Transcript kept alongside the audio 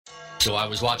So I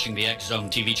was watching the X Zone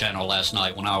TV channel last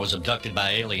night when I was abducted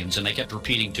by aliens, and they kept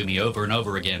repeating to me over and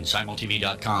over again,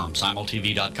 simultv.com,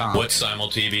 simultv.com. What's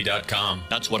simultv.com?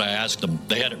 That's what I asked them.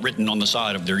 They had it written on the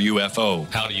side of their UFO.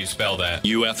 How do you spell that?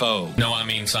 UFO. No, I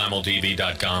mean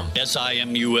simultv.com.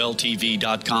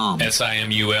 simultv.com.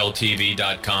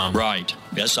 simultv.com. Right.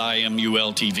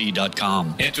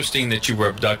 simultv.com. Interesting that you were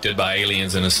abducted by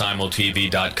aliens in a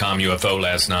simultv.com UFO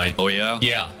last night. Oh, yeah?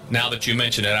 Yeah. Now that you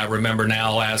mention it, I remember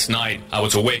now last night I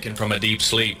was awakened from a deep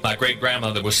sleep. My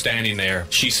great-grandmother was standing there.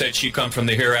 She said she'd come from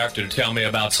the hereafter to tell me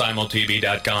about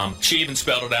simultv.com. She even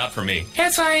spelled it out for me.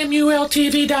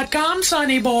 simultv.com,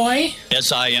 sonny boy.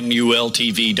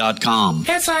 simultv.com.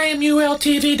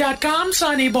 simultv.com,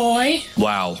 sonny boy.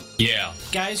 Wow. Yeah.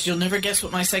 Guys, you'll never guess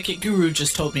what my psychic guru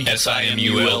just told me.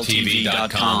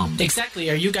 simultv.com. Exactly.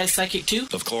 Are you guys psychic too?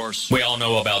 Of course. We all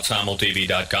know about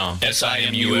simultv.com.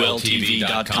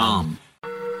 simultv.com.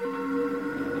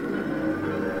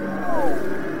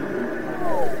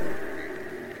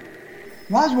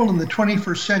 Roswell in the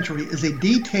 21st century is a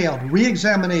detailed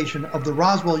re-examination of the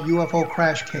Roswell UFO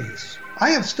crash case.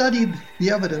 I have studied the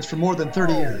evidence for more than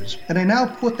 30 years, and I now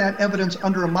put that evidence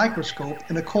under a microscope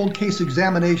in a cold case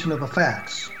examination of the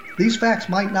facts. These facts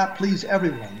might not please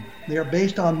everyone. They are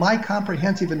based on my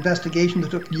comprehensive investigation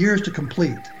that took years to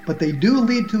complete, but they do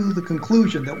lead to the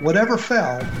conclusion that whatever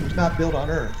fell was not built on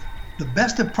Earth. The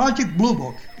Best of Project Blue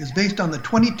Book is based on the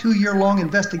 22-year-long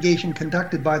investigation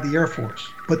conducted by the Air Force.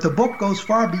 But the book goes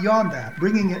far beyond that,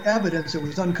 bringing in evidence that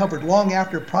was uncovered long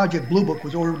after Project Blue Book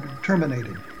was ordered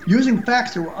terminated. Using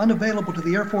facts that were unavailable to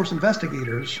the Air Force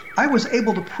investigators, I was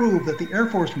able to prove that the Air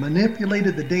Force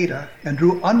manipulated the data and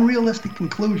drew unrealistic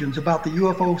conclusions about the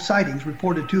UFO sightings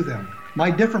reported to them.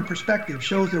 My different perspective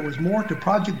shows there was more to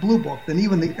Project Blue Book than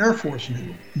even the Air Force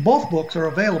knew. Both books are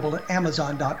available at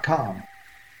Amazon.com.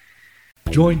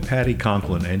 Join Patty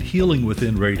Conklin and Healing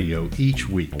Within Radio each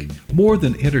week. More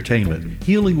than entertainment,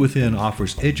 Healing Within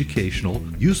offers educational,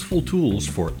 useful tools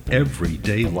for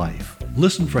everyday life.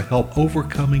 Listen for help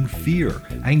overcoming fear,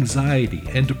 anxiety,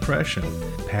 and depression.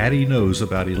 Patty knows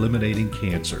about eliminating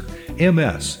cancer,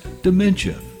 MS,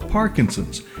 dementia,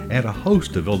 Parkinson's, and a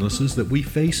host of illnesses that we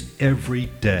face every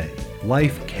day.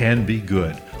 Life can be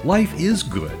good. Life is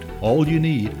good. All you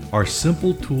need are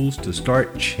simple tools to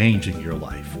start changing your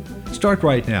life. Start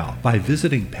right now by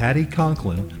visiting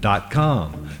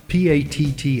pattyconklin.com,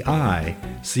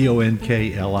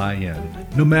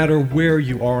 PATTICONKLIN. No matter where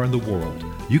you are in the world,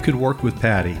 you can work with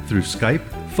Patty through Skype,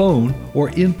 phone, or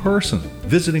in person,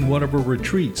 visiting one of her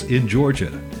retreats in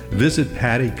Georgia. Visit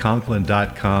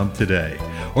pattyconklin.com today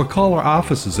or call our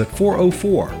offices at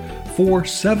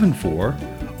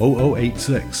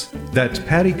 404-474-0086. That's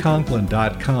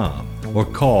pattyconklin.com or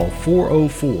call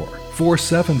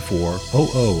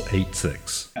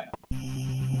 404-474-0086.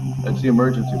 That's the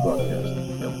emergency broadcast.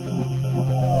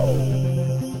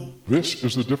 This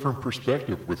is A Different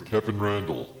Perspective with Kevin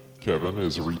Randall. Kevin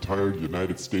is a retired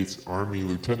United States Army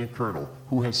Lieutenant Colonel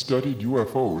who has studied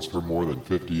UFOs for more than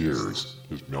 50 years.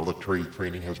 His military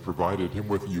training has provided him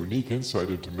with a unique insight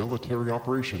into military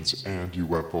operations and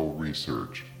UFO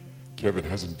research. Kevin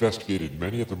has investigated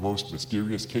many of the most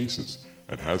mysterious cases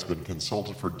and has been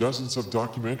consulted for dozens of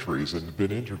documentaries and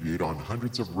been interviewed on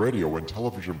hundreds of radio and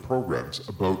television programs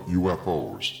about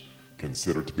UFOs.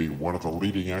 Considered to be one of the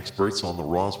leading experts on the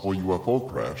Roswell UFO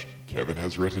crash, Kevin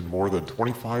has written more than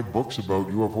 25 books about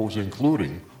UFOs,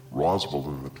 including Roswell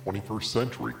in the 21st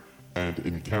Century and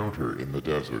Encounter in the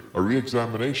Desert, a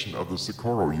re-examination of the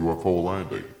Socorro UFO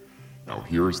landing. Now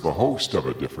here's the host of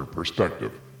A Different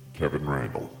Perspective, Kevin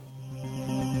Randall.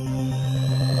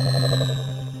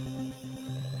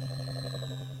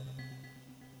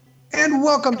 And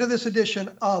welcome to this edition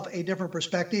of A Different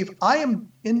Perspective. I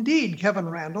am indeed Kevin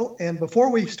Randall, and before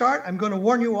we start, I'm going to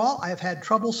warn you all, I have had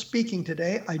trouble speaking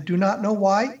today. I do not know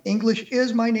why. English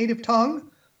is my native tongue.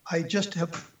 I just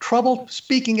have trouble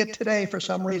speaking it today for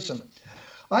some reason.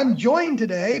 I'm joined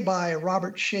today by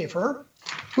Robert Scheaffer,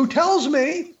 who tells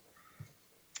me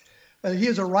he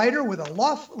is a writer with a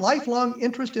lifelong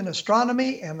interest in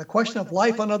astronomy and the question of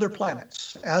life on other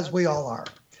planets, as we all are.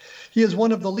 He is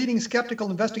one of the leading skeptical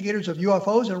investigators of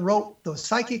UFOs and wrote the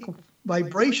Psychic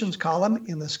Vibrations column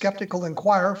in the Skeptical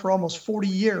Inquirer for almost 40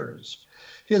 years.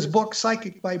 His book,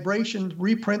 Psychic Vibrations,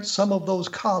 reprints some of those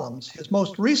columns. His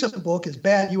most recent book is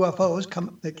Bad UFOs,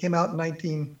 that came out in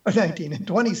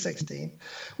 2016,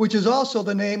 which is also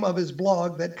the name of his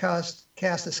blog that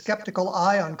casts a skeptical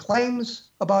eye on claims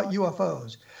about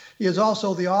UFOs. He is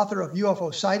also the author of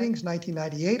UFO Sightings,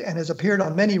 1998, and has appeared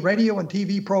on many radio and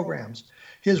TV programs.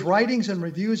 His writings and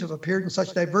reviews have appeared in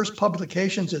such diverse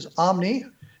publications as Omni,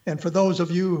 And for those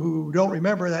of you who don't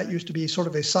remember, that used to be sort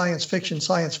of a science fiction,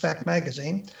 science fact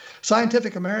magazine.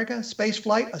 Scientific America,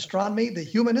 Spaceflight, Astronomy, The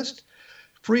Humanist,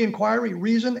 Free Inquiry,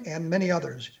 Reason, and many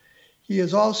others. He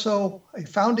is also a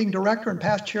founding director and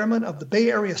past chairman of the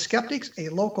Bay Area Skeptics, a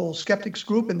local skeptics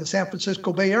group in the San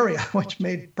Francisco Bay Area, which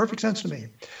made perfect sense to me.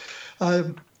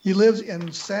 He lives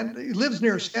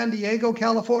near San Diego,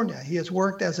 California. He has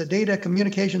worked as a data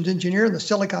communications engineer in the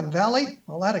Silicon Valley.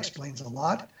 Well, that explains a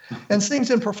lot. And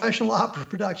sings in professional opera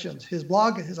productions. His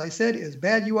blog, as I said, is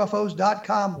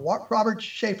badufos.com. Robert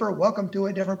Scheaffer, welcome to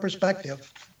A Different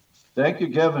Perspective. Thank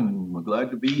you, Kevin. We're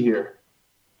glad to be here.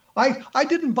 I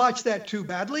didn't botch that too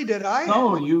badly, did I?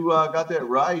 No, you got that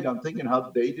right. I'm thinking how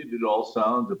dated it all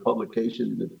sounds, a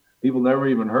publication that people never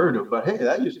even heard of. But hey,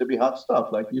 that used to be hot stuff,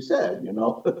 like you said.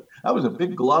 That was a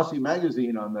big glossy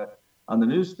magazine on the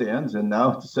newsstands, and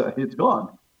now it's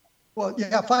gone. Well,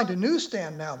 yeah, find a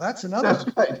newsstand now. That's another.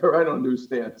 That's right. They're right on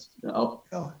newsstands now.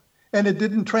 Oh, and it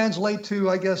didn't translate to,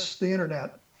 I guess, the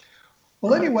internet.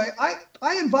 Well, anyway,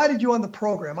 I invited you on the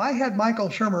program. I had Michael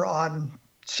Shermer on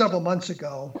several months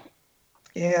ago,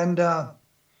 and I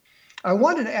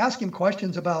wanted to ask him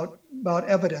questions about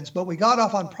evidence, but we got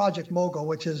off on Project Mogul,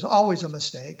 which is always a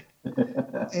mistake.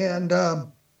 And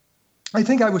I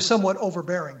think I was somewhat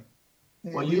overbearing.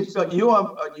 Well,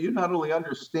 you not only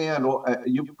understand,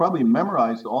 you probably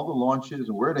memorized all the launches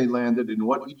and where they landed and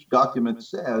what each document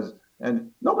says,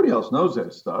 and nobody else knows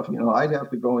that stuff. I'd have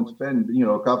to go and spend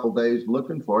a couple days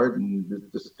looking for it and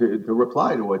just to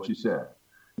reply to what you said.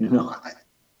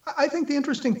 I think the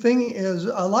interesting thing is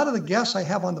a lot of the guests I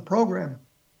have on the program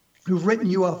who've written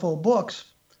UFO books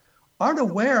aren't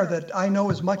aware that I know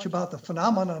as much about the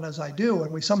phenomenon as I do.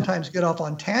 And we sometimes get off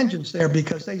on tangents there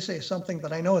because they say something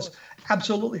that I know is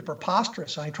absolutely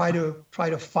preposterous. I try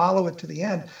to follow it to the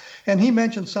end. And he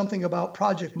mentioned something about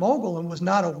Project Mogul and was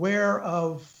not aware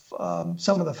of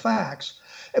some of the facts.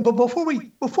 But before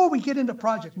we get into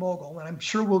Project Mogul, and I'm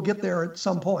sure we'll get there at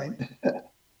some point,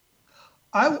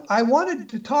 I wanted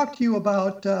to talk to you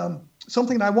about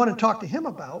something that I wanted to talk to him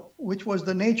about, which was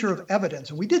the nature of evidence.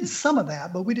 And we did some of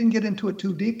that, but we didn't get into it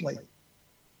too deeply.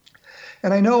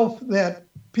 And I know that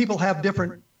people have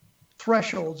different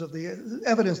thresholds of the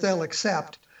evidence they'll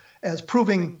accept as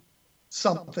proving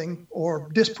something or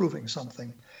disproving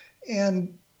something.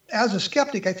 And as a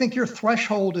skeptic, I think your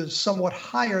threshold is somewhat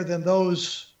higher than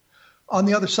those on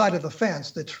the other side of the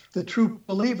fence, the true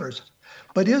believers.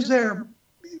 But is there,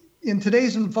 in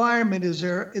today's environment, is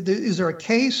there a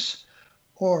case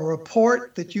or a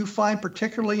report that you find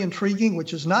particularly intriguing,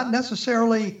 which is not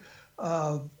necessarily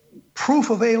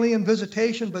proof of alien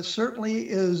visitation, but certainly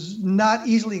is not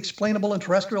easily explainable in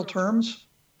terrestrial terms?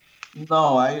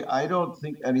 No, I don't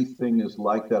think anything is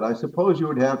like that. I suppose you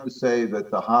would have to say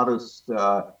that the hottest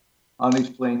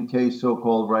unexplained case,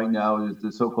 so-called right now, is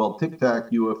the so-called Tic Tac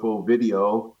UFO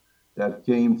video that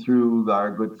came through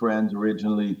our good friends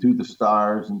originally, To the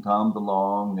Stars and Tom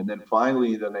DeLonge, and then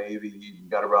finally the Navy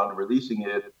got around to releasing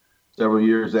it several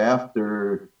years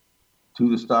after To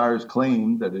the Stars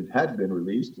claimed that it had been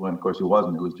released, when of course it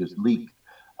wasn't, it was just leaked.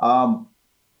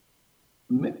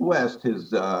 Midwest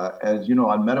has, as you know,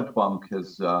 on Metapunk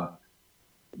has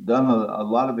done a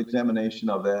lot of examination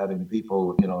of that, and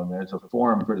people, and there's a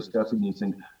forum for discussing these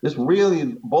things. This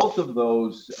really, both of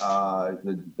those,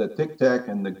 the Tic Tac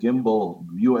and the gimbal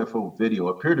UFO video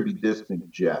appear to be distant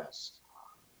jets.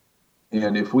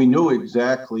 And if we knew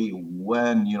exactly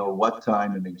when, what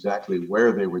time and exactly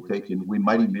where they were taken, we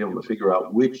might even be able to figure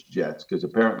out which jets, because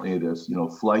apparently this,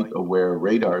 flight-aware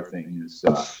radar thing is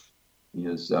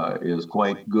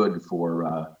quite good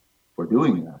for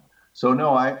doing that. So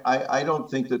no, I don't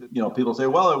think that, people say,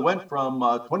 well, it went from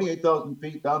 28,000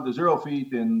 feet down to 0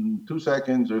 feet in 2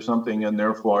 seconds or something, and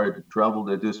therefore it traveled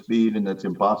at this speed and it's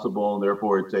impossible, and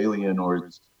therefore it's alien or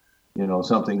it's,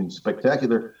 something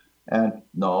spectacular. And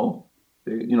no,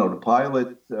 the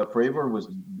pilot, Fravor,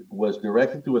 was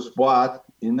directed to a spot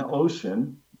in the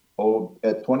ocean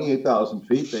at 28,000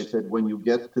 feet. They said, when you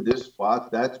get to this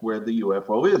spot, that's where the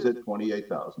UFO is at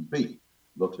 28,000 feet.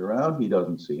 Looks around, he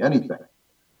doesn't see anything.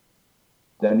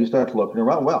 Then you start looking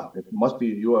around. Well, it must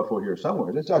be a UFO here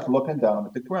somewhere. Then starts looking down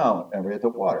at the ground and at the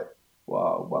water.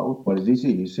 Well, what does he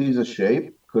see? He sees a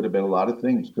shape. Could have been a lot of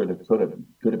things. Could have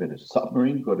been a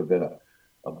submarine. Could have been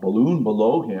a balloon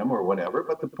below him or whatever.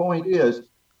 But the point is,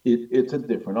 it's a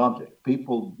different object.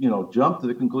 People, jump to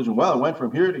the conclusion. Well, it went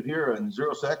from here to here in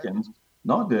 0 seconds.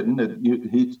 No, it didn't.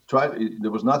 He tried. There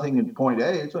was nothing in point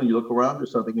A. So you look around.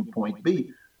 There's something in point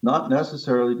B. Not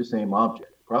necessarily the same object.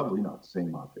 Probably not the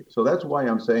same object. So that's why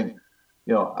I'm saying,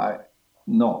 there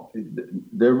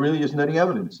really isn't any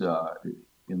evidence.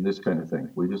 in this kind of thing.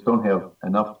 We just don't have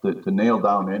enough to nail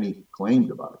down any claims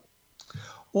about it.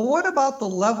 Well, what about the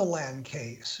Levelland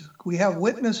case? We have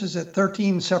witnesses at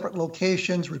 13 separate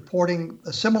locations reporting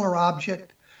a similar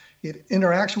object. It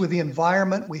interacts with the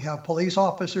environment. We have police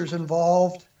officers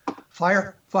involved,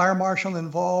 fire marshal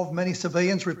involved, many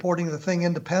civilians reporting the thing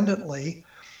independently,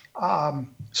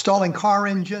 stalling car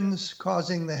engines,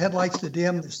 causing the headlights to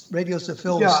dim, the radios to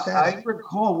fill with static. I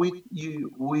recall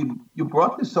you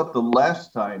brought this up the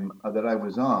last time that I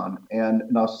was on, and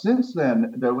now since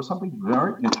then there was something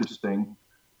very interesting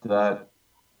that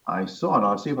I saw, and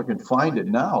I'll see if I can find it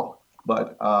now.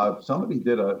 But somebody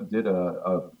did a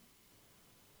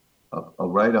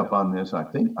write-up on this. I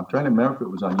think I'm trying to remember if it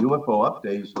was on UFO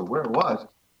Updates or where it was.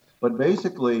 But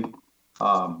basically,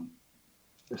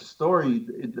 the story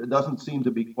it doesn't seem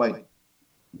to be quite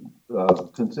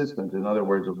consistent. In other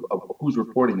words, of who's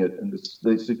reporting it. And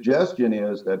the suggestion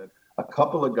is that a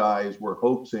couple of guys were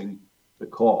hoaxing the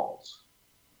calls.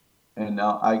 And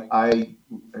now I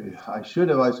should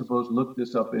have, I suppose, looked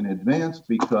this up in advance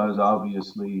because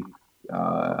obviously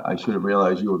I should have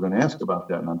realized you were going to ask about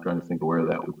that, and I'm trying to think of where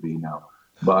that would be now.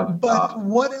 But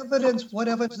what evidence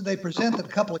did they present that a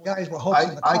couple of guys were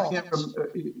hoaxing the calls? I can't remember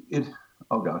it.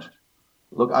 Oh gosh,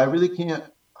 look, I really can't.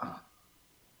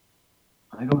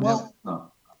 I don't have. No.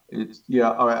 It's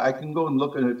all right. I can go and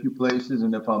look at a few places,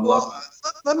 and if I'm lucky.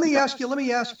 Let me ask you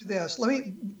this.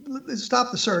 Let's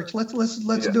stop the search. Let's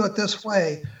do it this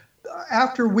way.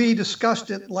 After we discussed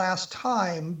it last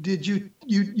time, did you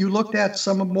looked at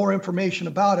some more information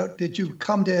about it? Did you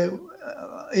come to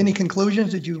any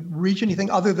conclusions? Did you reach anything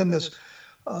other than this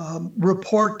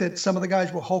report that some of the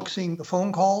guys were hoaxing the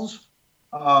phone calls?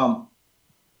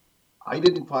 I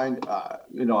didn't find, I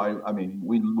mean,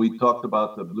 we talked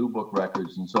about the Blue Book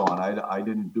records and so on. I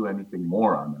didn't do anything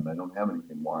more on them. I don't have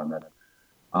anything more on that.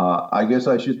 I guess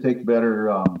I should take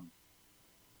better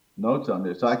notes on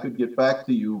this. I could get back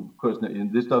to you, because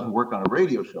this doesn't work on a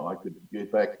radio show. I could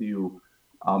get back to you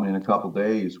in a couple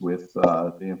days with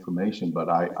the information, but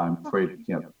I'm afraid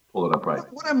I can't pull it up right.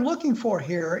 What I'm looking for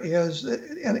here is,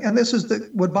 and this is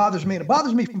what bothers me, and it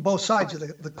bothers me from both sides of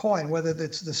the coin, whether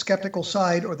it's the skeptical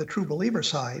side or the true believer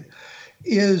side,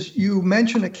 is you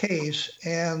mention a case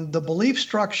and the belief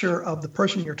structure of the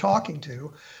person you're talking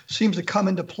to seems to come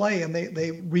into play, and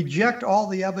they reject all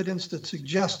the evidence that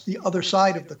suggests the other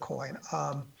side of the coin.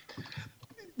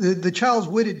 The Charles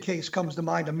Whitted case comes to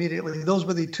mind immediately. Those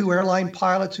were the two airline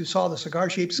pilots who saw the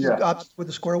cigar-shaped objects with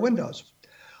the square windows.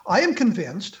 I am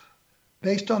convinced,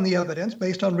 based on the evidence,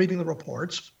 based on reading the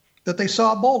reports, that they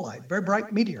saw a bolide, very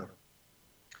bright meteor.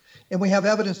 And we have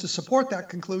evidence to support that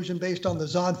conclusion based on the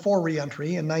Zond 4 reentry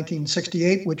in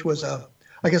 1968, which was a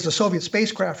Soviet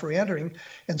spacecraft reentering.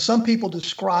 And some people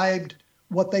described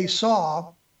what they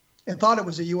saw and thought it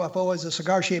was a UFO as a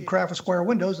cigar-shaped craft with square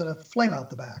windows and a flame out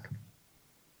the back.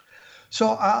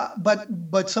 So,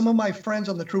 but some of my friends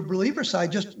on the true believer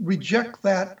side just reject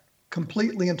that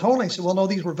completely and totally. Say, well, no,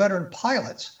 these were veteran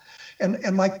pilots.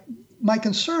 And my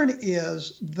concern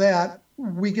is that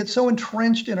we get so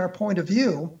entrenched in our point of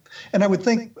view, and I would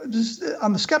think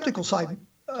on the skeptical side,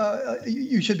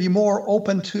 you should be more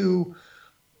open to,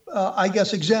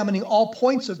 examining all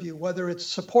points of view, whether it's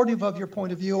supportive of your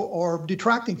point of view or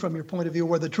detracting from your point of view,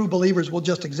 where the true believers will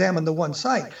just examine the one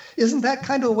side. Isn't that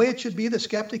kind of the way it should be? The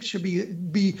skeptics should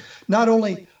be not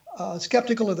only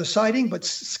skeptical of the sighting, but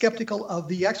skeptical of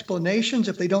the explanations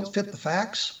if they don't fit the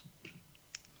facts?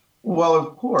 Well,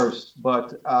 of course,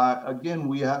 but again,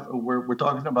 we're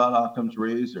talking about Occam's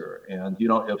razor, and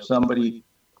if somebody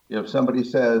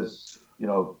says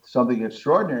something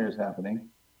extraordinary is happening,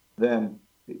 then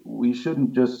we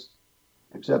shouldn't just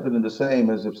accept it in the same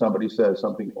as if somebody says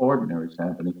something ordinary is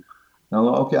happening. Now,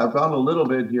 okay, I found a little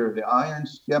bit here. The Iron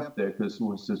Skeptic, this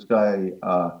was this guy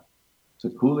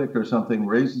Sekulik or something,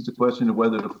 raises the question of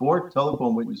whether the 4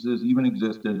 telephone witnesses even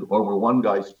existed or were one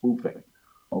guy spoofing.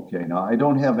 Okay, now I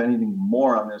don't have anything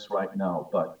more on this right now,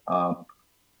 but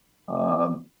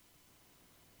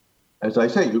as I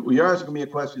say, you're asking me a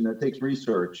question that takes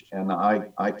research, and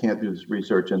I can't do this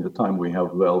research in the time we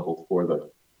have available for the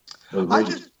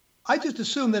I just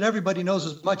assume that everybody knows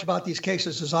as much about these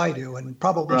cases as I do, and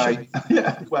probably right.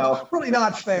 Yeah, well, really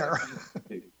not fair.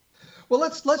 Well,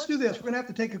 let's do this. We're going to have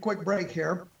to take a quick break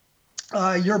here.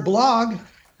 Your blog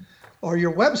or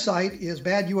your website is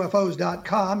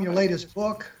badufos.com. Your latest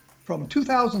book from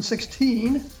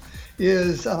 2016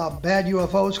 is Bad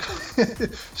UFOs.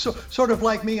 So sort of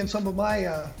like me and some of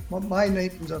my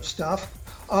names of stuff.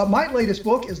 My latest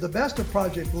book is The Best of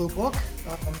Project Blue Book,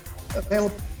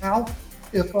 available now.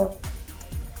 If you want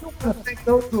to thank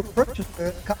those who have purchased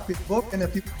a copy of the book, and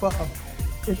if you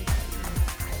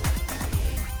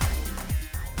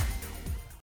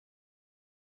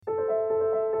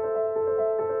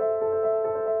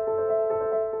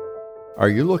Are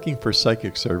you looking for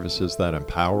psychic services that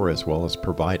empower as well as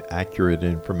provide accurate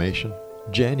information?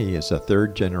 Jenny is a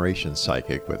third-generation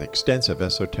psychic with extensive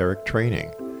esoteric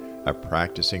training. A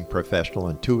practicing professional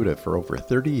intuitive for over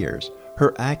 30 years,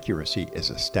 her accuracy is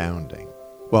astounding.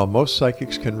 While most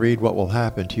psychics can read what will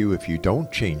happen to you if you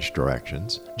don't change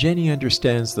directions, Jenny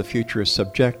understands the future is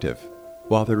subjective.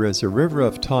 While there is a river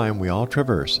of time we all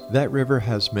traverse, that river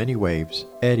has many waves,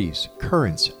 eddies,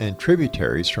 currents, and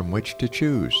tributaries from which to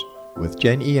choose. With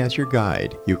Jenny as your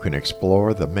guide, you can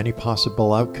explore the many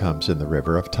possible outcomes in the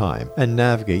river of time and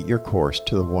navigate your course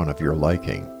to the one of your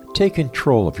liking. Take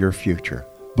control of your future.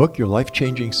 Book your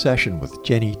life-changing session with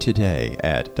Jenny today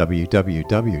at www.gen-e.net.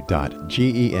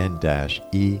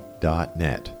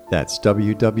 That's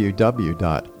www.gen-e.net.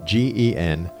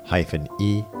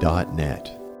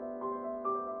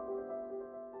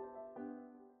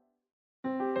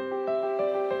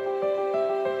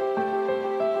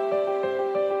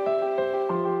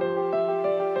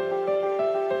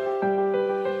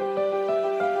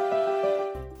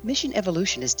 Mission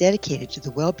Evolution is dedicated to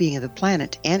the well-being of the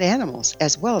planet and animals,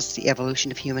 as well as the evolution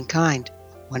of humankind.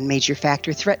 One major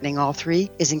factor threatening all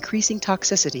three is increasing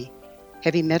toxicity.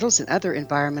 Heavy metals and other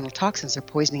environmental toxins are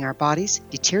poisoning our bodies,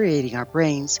 deteriorating our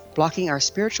brains, blocking our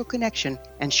spiritual connection,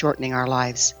 and shortening our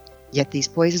lives. Yet these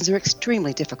poisons are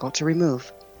extremely difficult to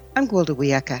remove. I'm Gwilda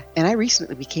Wiyaka, and I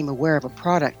recently became aware of a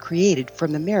product created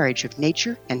from the marriage of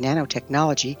nature and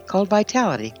nanotechnology called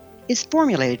Vitality. It's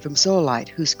formulated from zoolite,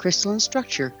 whose crystalline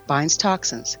structure binds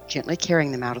toxins, gently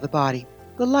carrying them out of the body.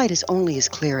 The light is only as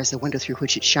clear as the window through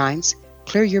which it shines.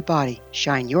 Clear your body,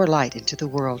 shine your light into the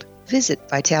world. Visit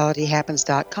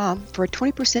vitalityhappens.com for a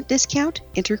 20% discount.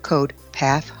 Enter code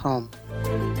PATHHOME.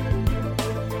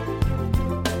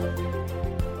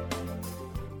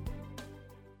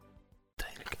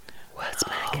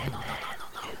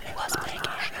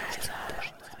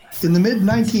 In the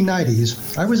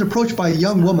mid-1990s, I was approached by a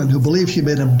young woman who believed she'd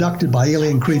been abducted by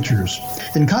alien creatures.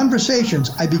 In conversations,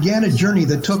 I began a journey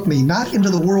that took me not into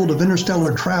the world of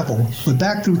interstellar travel, but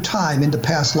back through time into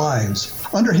past lives.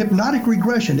 Under hypnotic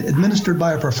regression administered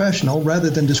by a professional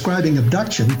rather than describing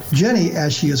abduction, Jenny,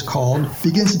 as she is called,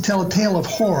 begins to tell a tale of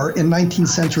horror in 19th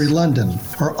century London.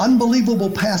 Her unbelievable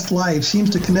past life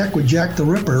seems to connect with Jack the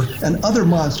Ripper and other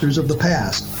monsters of the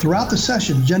past. Throughout the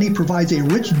session, Jenny provides a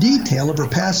rich detail of her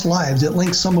past lives that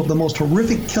links some of the most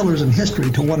horrific killers in history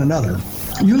to one another.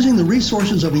 Using the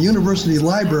resources of a university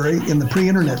library in the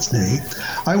pre-internet's day,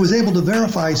 I was able to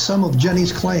verify some of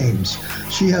Jenny's claims.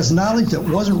 She has knowledge that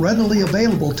wasn't readily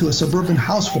available to a suburban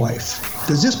housewife.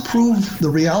 Does this prove the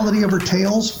reality of her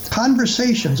tales?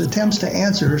 Conversations attempts to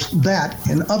answer that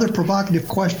and other provocative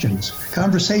questions.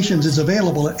 Conversations is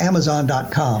available at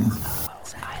Amazon.com.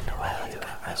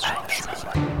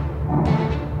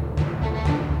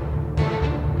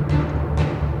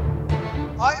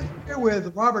 I'm here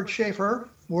with Robert Sheaffer.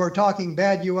 We're talking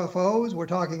bad UFOs, we're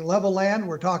talking level land,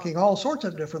 we're talking all sorts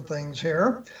of different things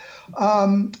here. I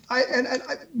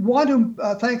want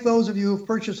to thank those of you who've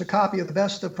purchased a copy of the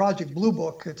Best of Project Blue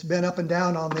book. It's been up and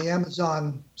down on the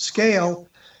Amazon scale.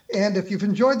 And if you've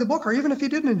enjoyed the book, or even if you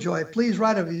didn't enjoy it, please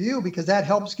write a review, because that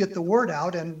helps get the word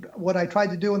out. And what I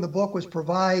tried to do in the book was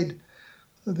provide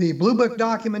the Blue Book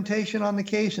documentation on the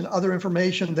case and other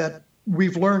information that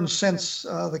we've learned since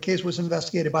the case was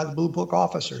investigated by the Blue Book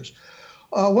officers.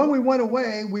 When we went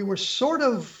away, we were sort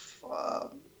of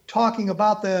talking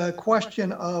about the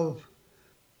question of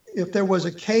if there was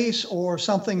a case or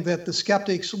something that the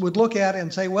skeptics would look at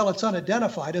and say, well, it's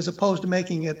unidentified, as opposed to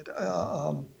making it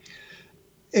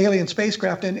alien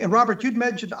spacecraft. And Robert, you'd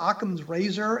mentioned Occam's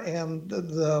razor and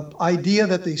the idea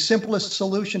that the simplest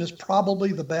solution is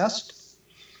probably the best.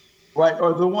 Right,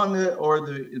 or the one that, or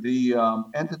the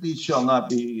entities shall not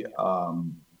be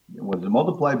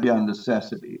multiplied beyond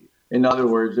necessity. In other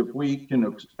words, if we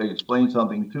can explain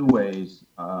something two ways,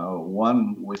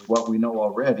 one with what we know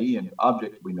already and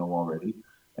objects we know already,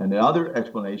 and the other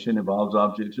explanation involves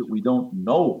objects that we don't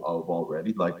know of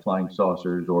already, like flying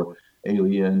saucers or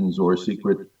aliens or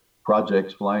secret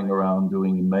projects flying around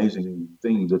doing amazing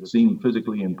things that seem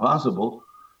physically impossible,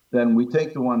 then we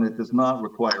take the one that does not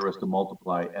require us to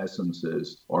multiply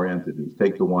essences or entities.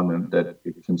 Take the one that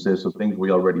it consists of things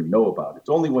we already know about. It's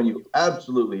only when you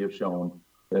absolutely have shown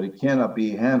that it cannot be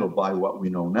handled by what we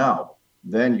know now,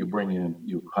 then you bring in,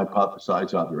 you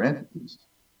hypothesize other entities.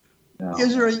 Now,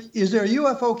 is there a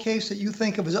UFO case that you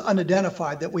think of as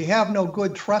unidentified that we have no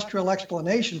good terrestrial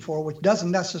explanation for, which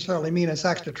doesn't necessarily mean it's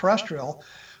extraterrestrial,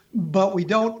 but we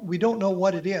don't know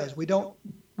what it is.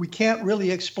 We can't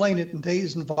really explain it in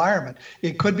today's environment.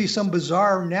 It could be some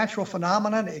bizarre natural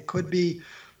phenomenon. It could be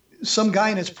some guy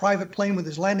in his private plane with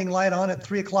his landing light on at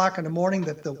 3 o'clock in the morning,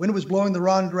 that the wind was blowing the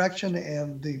wrong direction,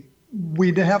 and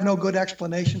we have no good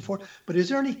explanation for it. But is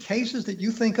there any cases that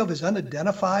you think of as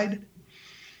unidentified?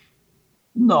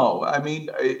 No, I mean,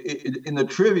 in the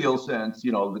trivial sense,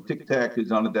 the Tic Tac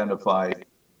is unidentified,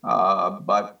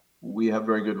 but we have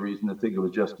very good reason to think it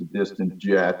was just a distant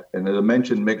jet. And as I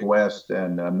mentioned, Mick West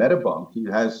and Metabunk, he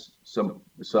has some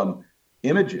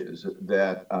images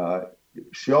that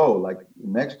show, like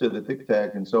next to the Tic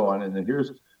Tac and so on. And then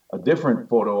here's a different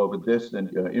photo of a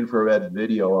distant infrared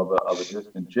video of a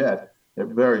distant jet. They're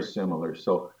very similar.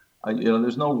 So,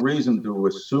 there's no reason to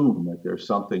assume that there's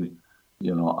something,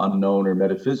 unknown or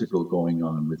metaphysical going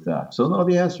on with that. So no,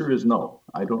 the answer is no.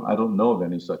 I don't know of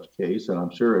any such case, and I'm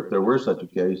sure if there were such a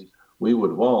case, we would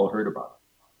have all heard about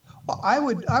it. Well, I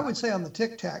would say on the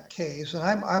Tic Tac case, and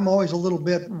I'm always a little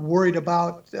bit worried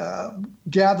about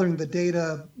gathering the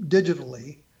data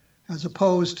digitally, as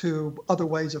opposed to other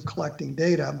ways of collecting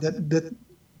data.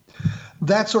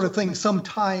 That sort of thing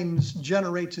sometimes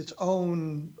generates its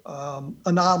own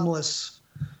anomalous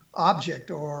object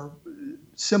or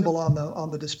symbol on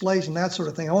the displays and that sort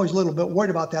of thing. I'm always a little bit worried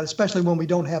about that, especially when we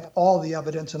don't have all the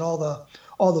evidence and all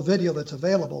the video that's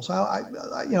available. So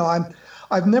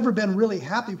I've never been really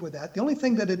happy with that. The only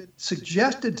thing that it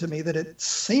suggested to me that it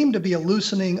seemed to be a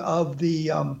loosening of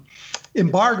the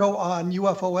embargo on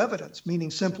UFO evidence,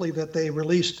 meaning simply that they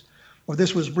released, or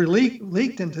this was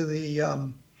leaked into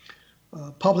the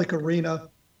public arena,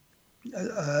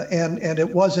 and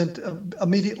it wasn't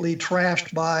immediately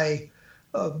trashed by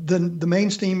the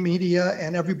mainstream media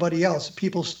and everybody else.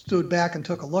 People stood back and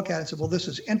took a look at it and said, well, this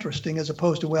is interesting, as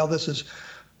opposed to, well, this is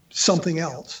something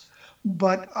else.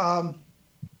 But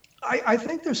I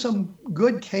think there's some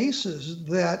good cases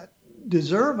that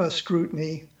deserve a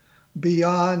scrutiny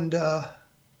beyond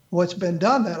what's been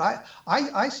done. That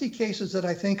I see cases that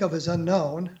I think of as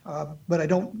unknown, but I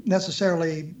don't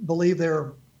necessarily believe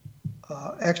they're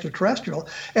extraterrestrial,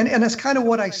 and that's kind of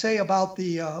what I say about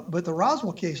the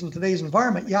Roswell case in today's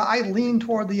environment. Yeah, I lean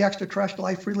toward the extraterrestrial.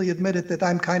 I freely admit it that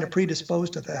I'm kind of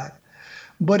predisposed to that.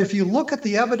 But if you look at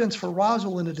the evidence for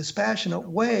Roswell in a dispassionate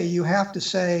way, you have to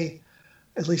say,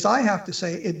 at least I have to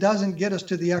say, it doesn't get us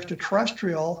to the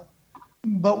extraterrestrial,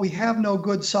 but we have no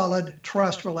good solid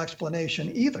terrestrial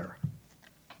explanation either.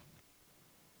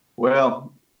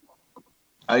 Well,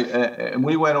 and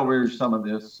we went over some of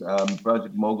this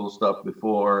Project Mogul stuff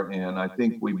before, and I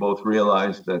think we both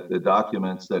realized that the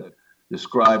documents that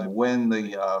describe when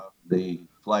the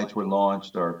flights were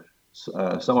launched are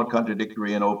somewhat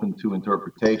contradictory and open to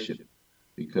interpretation.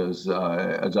 Because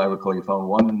as I recall, you found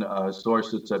one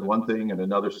source that said one thing and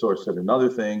another source said another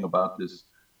thing about this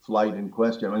flight in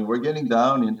question. I mean, we're getting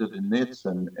down into the nits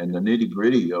and the nitty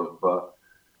gritty of,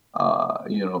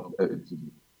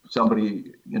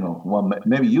 somebody, well,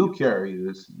 maybe you carry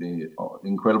the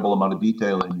incredible amount of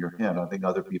detail in your head. I think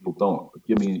other people don't. But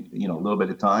give me, a little bit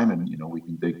of time, and we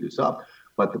can dig this up.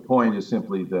 But the point is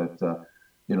simply that,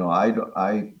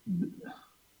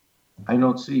 I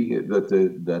don't see that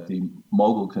the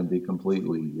mogul can be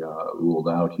completely ruled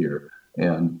out here.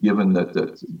 And given that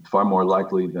that's far more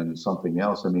likely than something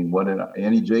else, I mean, what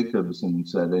Annie Jacobson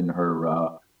said in her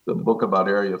the book about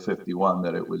Area 51,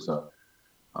 that it was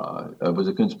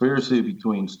a conspiracy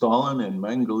between Stalin and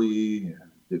Mengele,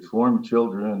 deformed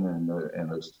children, and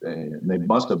they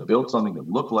must have built something that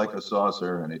looked like a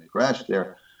saucer, and it crashed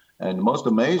there. And the most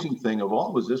amazing thing of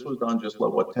all was this was done just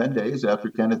 10 days after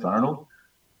Kenneth Arnold,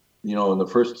 in the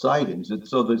first sightings. And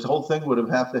so this whole thing would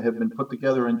have to have been put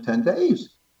together in 10 days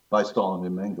by Stalin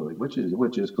and Mengele, which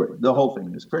is great. The whole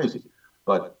thing is crazy.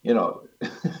 But,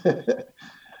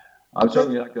 I'm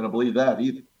certainly not going to believe that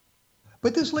either.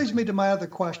 But this leads me to my other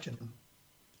question.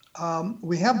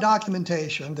 We have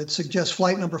documentation that suggests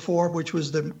flight number 4, which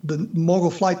was the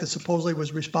mogul flight that supposedly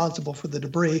was responsible for the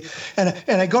debris. And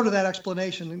I go to that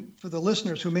explanation for the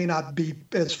listeners who may not be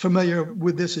as familiar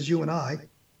with this as you and I.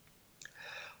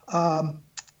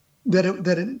 That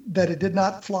it did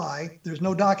not fly. There's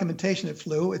no documentation it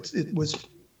flew. It was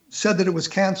said that it was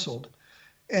canceled.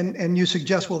 And you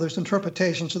suggest, well, there's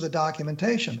interpretations of the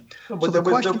documentation. But so there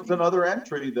was another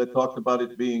entry that talked about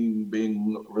it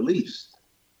being released.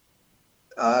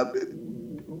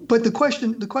 But the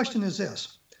question is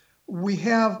this: we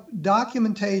have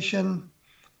documentation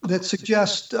that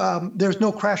suggests there's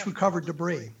no crash recovered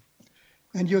debris,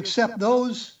 and you accept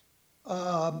those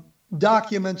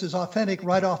documents as authentic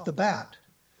right off the bat.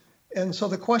 And so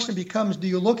the question becomes, do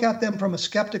you look at them from a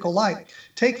skeptical light?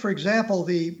 Take, for example,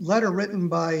 the letter written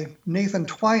by Nathan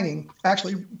Twining,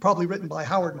 actually probably written by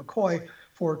Howard McCoy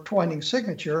for Twining's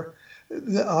signature,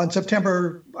 on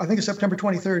September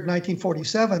 23rd,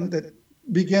 1947, that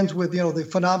begins with, the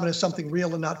phenomenon is something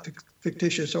real and not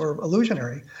fictitious or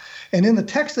illusionary. And in the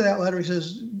text of that letter, he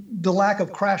says the lack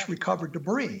of crash recovered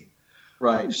debris.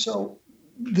 Right. So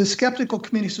the skeptical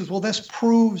community says, well, this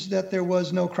proves that there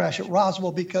was no crash at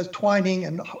Roswell because Twining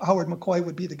and Howard McCoy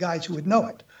would be the guys who would know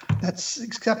it. That's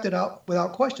accepted out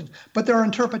without question. But there are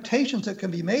interpretations that can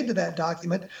be made to that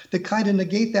document that kind of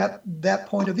negate that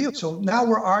point of view. So now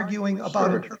we're arguing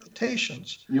about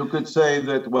interpretations. You could say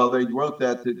that, well, they wrote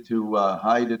that to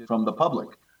hide it from the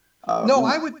public.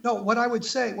 What I would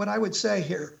say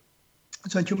here,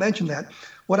 since you mentioned that,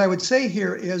 what I would say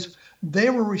here is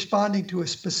they were responding to a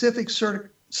specific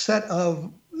set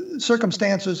of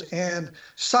circumstances and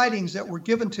sightings that were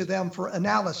given to them for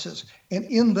analysis. And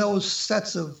in those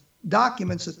sets of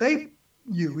documents that they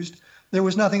used, there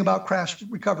was nothing about crash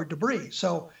recovered debris.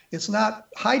 So it's not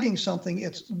hiding something.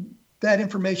 It's that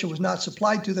information was not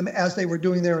supplied to them as they were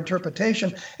doing their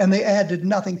interpretation, and they added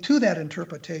nothing to that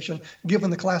interpretation given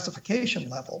the classification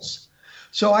levels.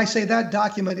 So I say that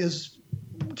document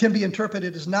can be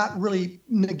interpreted as not really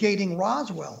negating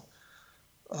Roswell.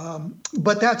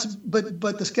 But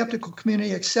the skeptical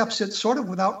community accepts it sort of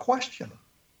without question.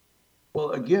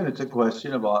 Well, again, it's a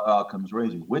question of Occam's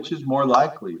razor. Which is more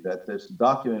likely, that this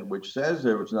document which says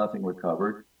there was nothing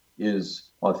recovered is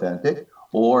authentic,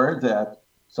 or that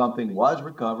something was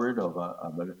recovered of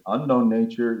an unknown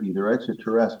nature, either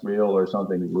extraterrestrial or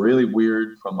something really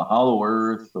weird from the hollow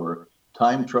earth or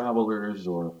time travelers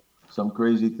or some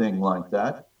crazy thing like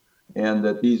that, and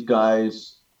that these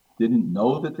guys didn't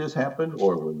know that this happened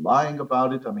or were lying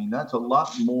about it? I mean, that's a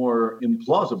lot more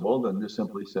implausible than to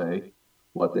simply say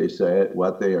what they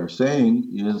are saying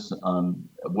is,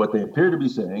 what they appear to be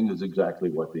saying is exactly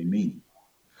what they mean.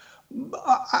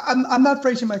 I'm not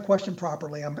phrasing my question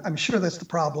properly. I'm sure that's the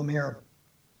problem here.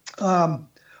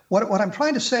 What I'm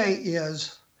trying to say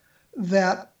is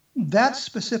that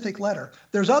specific letter,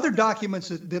 there's other documents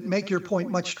that make your point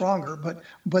much stronger,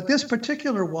 but this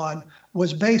particular one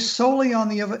was based solely on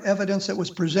the evidence that was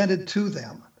presented to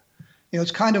them. It's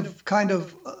kind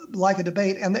of like a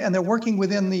debate, and they're working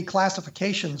within the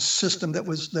classification system that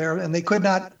was there, and they could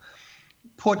not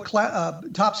put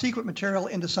top secret material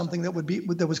into something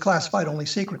that was classified only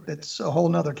secret. That's a whole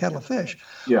nother kettle of fish.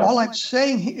 Yeah. All I'm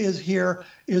saying is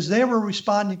they were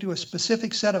responding to a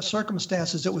specific set of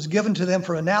circumstances that was given to them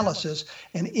for analysis,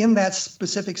 and in that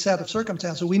specific set of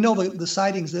circumstances, we know the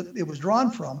sightings that it was drawn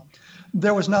from.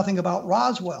 There was nothing about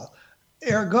Roswell.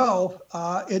 Ergo,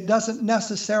 it doesn't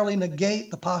necessarily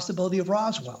negate the possibility of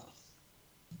Roswell.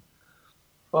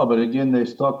 Oh, but again, they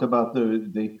talked about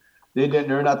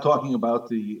they're not talking about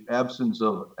the absence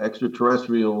of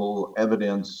extraterrestrial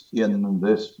evidence in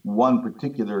this one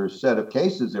particular set of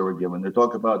cases they were given. They're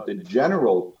talking about the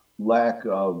general lack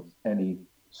of any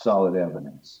solid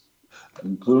evidence,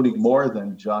 including more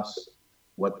than just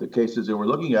what the cases they were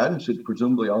looking at, and should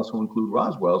presumably also include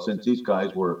Roswell, since these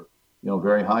guys were,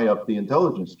 very high up the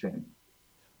intelligence chain.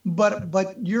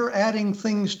 But you're adding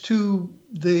things to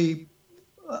the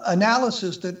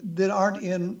analysis that aren't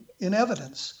in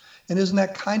evidence. And isn't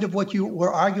that kind of what you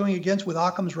were arguing against with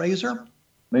Occam's razor?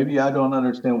 Maybe I don't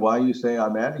understand why you say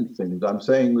I'm adding things. I'm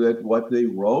saying that what they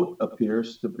wrote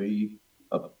appears to be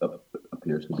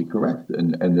correct,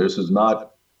 and this is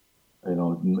not,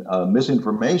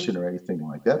 misinformation or anything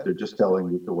like that. They're just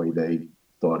telling it the way they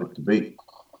thought it to be.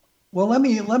 Well, let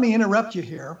me interrupt you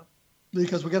here,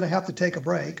 because we're going to have to take a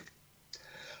break.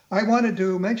 I wanted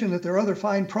to mention that there are other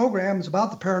fine programs about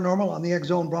the paranormal on the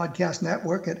X-Zone Broadcast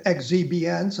Network at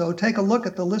XZBN, so take a look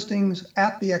at the listings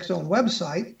at the X-Zone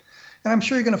website, and I'm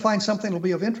sure you're going to find something that will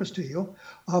be of interest to you.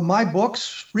 My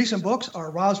recent books,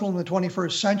 are Roswell in the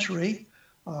 21st Century,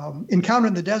 Encounter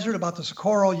in the Desert about the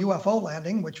Socorro UFO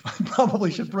landing, which I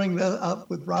probably should bring that up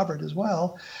with Robert as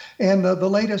well, and the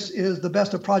latest is the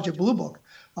Best of Project Blue book.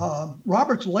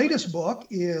 Robert's latest book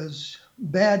is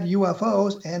Bad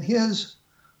UFOs, and his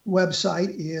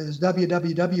website is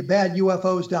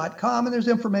www.badufos.com, and there's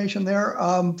information there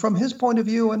from his point of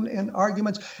view and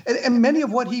arguments. And many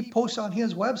of what he posts on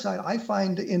his website I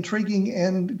find intriguing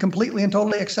and completely and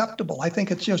totally acceptable. I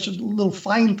think it's just little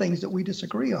fine things that we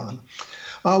disagree on.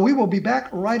 We will be back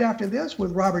right after this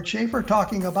with Robert Scheaffer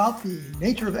talking about the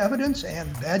nature of evidence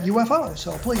and bad UFOs.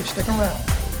 So please stick around.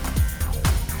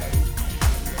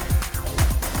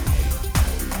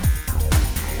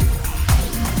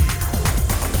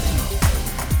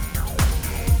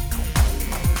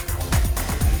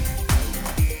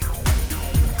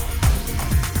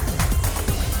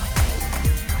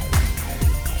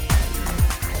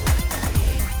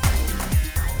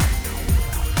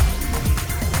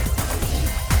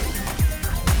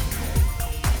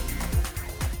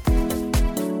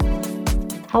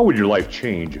 How would your life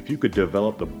change if you could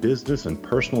develop the business and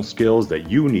personal skills that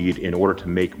you need in order to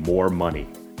make more money?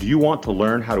 Do you want to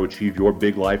learn how to achieve your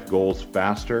big life goals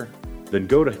faster? Then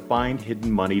go to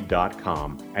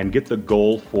findhiddenmoney.com and get the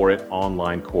Goal for It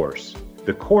online course.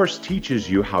 The course teaches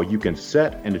you how you can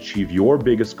set and achieve your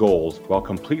biggest goals while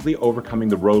completely overcoming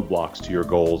the roadblocks to your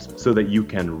goals so that you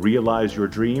can realize your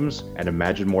dreams and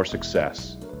imagine more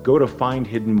success. Go to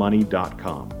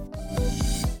findhiddenmoney.com.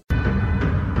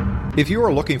 If you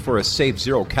are looking for a safe,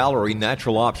 zero-calorie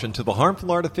natural option to the harmful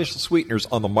artificial sweeteners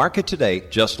on the market today,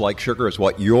 Just Like Sugar is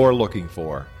what you're looking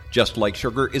for. Just Like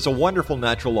Sugar is a wonderful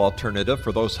natural alternative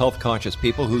for those health-conscious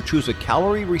people who choose a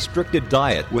calorie-restricted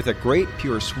diet with a great,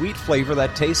 pure, sweet flavor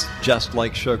that tastes just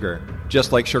like sugar.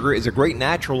 Just Like Sugar is a great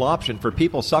natural option for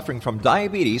people suffering from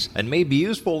diabetes and may be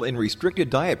useful in restricted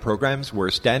diet programs where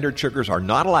standard sugars are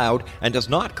not allowed and does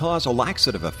not cause a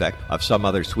laxative effect of some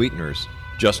other sweeteners.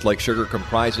 Just Like Sugar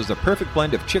comprises a perfect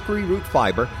blend of chicory root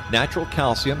fiber, natural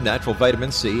calcium, natural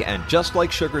vitamin C, and Just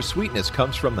Like Sugar's sweetness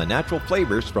comes from the natural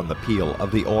flavors from the peel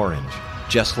of the orange.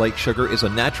 Just Like Sugar is a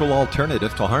natural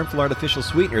alternative to harmful artificial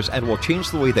sweeteners and will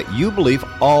change the way that you believe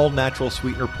all natural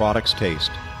sweetener products taste.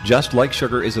 Just Like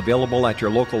Sugar is available at your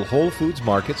local Whole Foods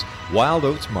markets, Wild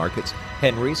Oats markets,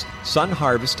 Henry's, Sun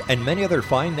Harvest, and many other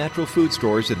fine natural food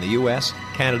stores in the U.S.,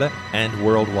 Canada, and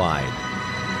worldwide.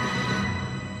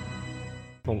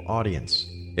 Audience.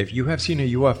 If you have seen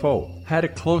a UFO, had a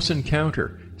close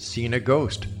encounter, seen a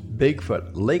ghost,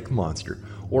 Bigfoot, lake monster,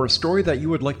 or a story that you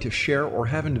would like to share or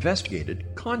have investigated,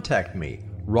 contact me,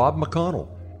 Rob McConnell,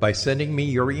 by sending me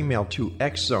your email to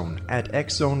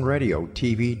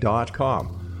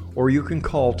xzone@xzoneradiotv.com, or you can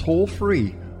call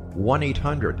toll-free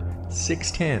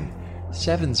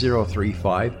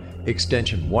 1-800-610-7035,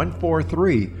 extension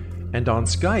 143, and on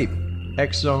Skype,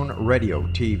 Xzone Radio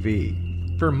TV.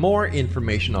 For more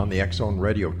information on the Xzone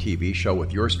Radio TV show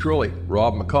with yours truly,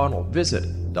 Rob McConnell,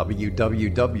 visit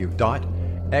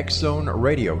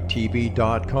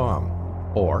www.xzoneradiotv.com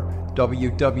or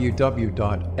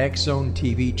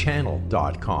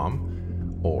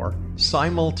www.xzonetvchannel.com or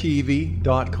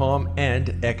simultv.com and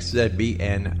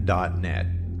xzbn.net.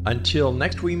 Until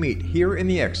next we meet here in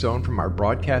the X-Zone from our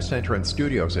broadcast center and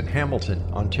studios in Hamilton,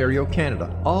 Ontario,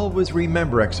 Canada, always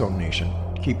remember, X-Zone Nation,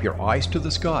 keep your eyes to the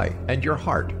sky and your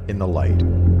heart in the light.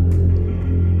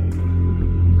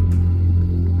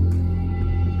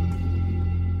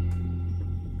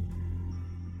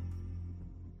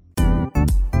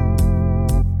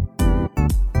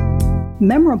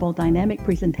 Memorable dynamic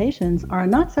presentations are a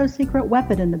not-so-secret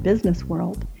weapon in the business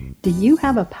world. Do you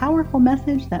have a powerful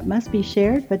message that must be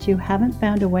shared, but you haven't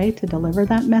found a way to deliver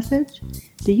that message?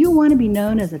 Do you want to be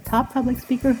known as a top public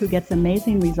speaker who gets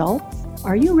amazing results?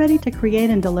 Are you ready to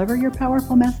create and deliver your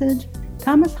powerful message?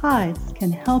 Thomas Hides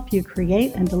can help you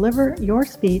create and deliver your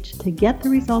speech to get the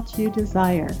results you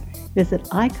desire. Visit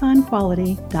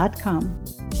iconquality.com.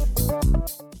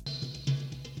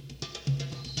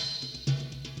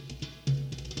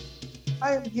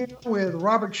 I am here with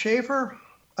Robert Scheaffer,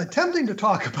 attempting to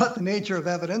talk about the nature of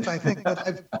evidence. I think that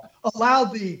I've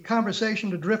allowed the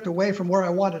conversation to drift away from where I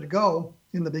wanted to go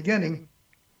in the beginning.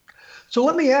 So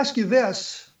let me ask you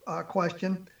this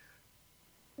question.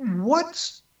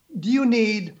 What do you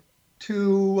need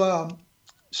to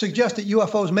suggest that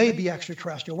UFOs may be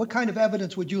extraterrestrial? What kind of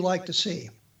evidence would you like to see?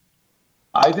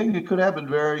 I think it could happen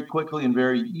very quickly and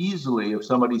very easily if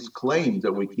somebody's claims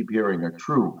that we keep hearing are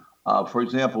true. For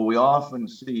example, we often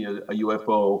see a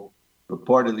UFO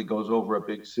reportedly goes over a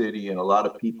big city and a lot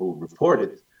of people report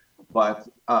it. But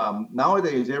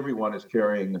nowadays, everyone is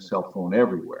carrying a cell phone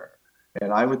everywhere.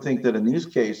 And I would think that in these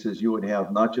cases, you would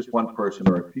have not just one person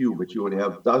or a few, but you would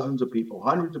have dozens of people,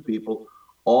 hundreds of people,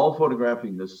 all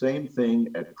photographing the same thing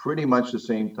at pretty much the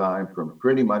same time from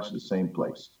pretty much the same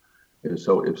place.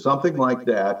 So if something like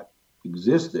that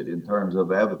existed in terms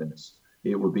of evidence,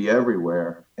 it would be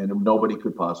everywhere and nobody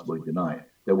could possibly deny it.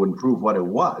 That wouldn't prove what it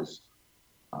was,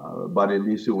 but at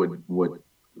least it would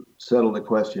settle the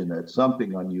question that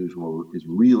something unusual is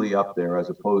really up there as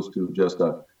opposed to just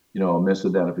a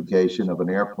misidentification of an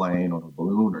airplane or a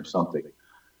balloon or something.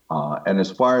 And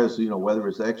as far as, whether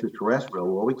it's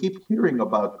extraterrestrial, well, we keep hearing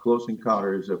about close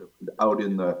encounters out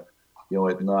in the,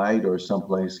 at night or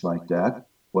someplace like that.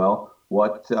 Well,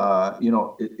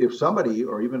 if somebody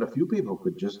or even a few people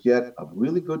could just get a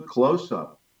really good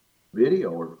close-up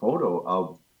video or photo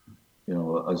of,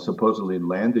 a supposedly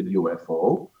landed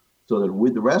UFO so that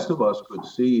the rest of us could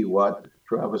see what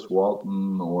Travis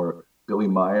Walton or Billy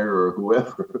Meyer or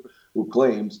whoever who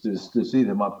claims to see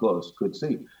them up close could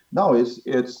see. No, it's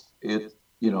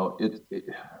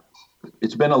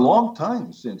been a long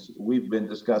time since we've been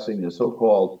discussing the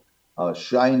so-called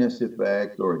shyness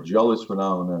effect or a jealous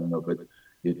phenomenon of it.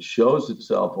 It shows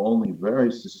itself only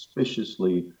very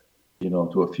suspiciously,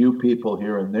 to a few people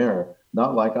here and there,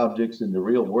 not like objects in the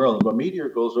real world. If a meteor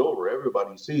goes over,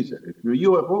 everybody sees it. If a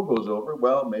UFO goes over,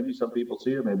 well, maybe some people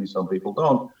see it, maybe some people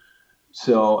don't.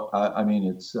 So,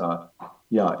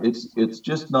 it's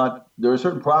just not, there are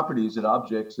certain properties that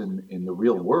objects in the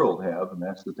real world have, and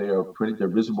that's that they're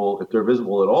visible. If they're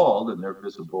visible at all, then they're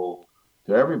visible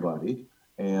to everybody.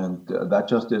 And that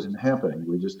just isn't happening.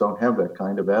 We just don't have that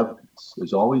kind of evidence.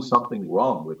 There's always something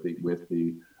wrong with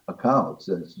the accounts.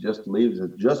 It just leaves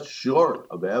it just short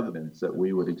of evidence that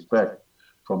we would expect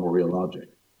from a real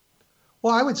object.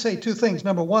 Well, I would say two things.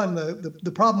 Number one,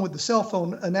 the problem with the cell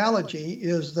phone analogy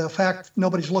is the fact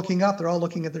nobody's looking up. They're all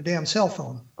looking at their damn cell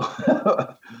phone.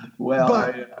 Well,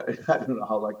 I don't know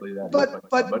how likely that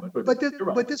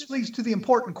is. But this leads to the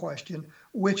important question,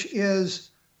 which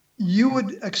is you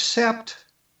would accept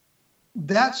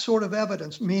that sort of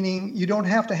evidence, meaning you don't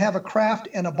have to have a craft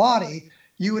and a body.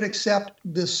 You would accept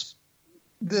this,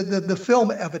 the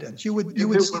film evidence. You would see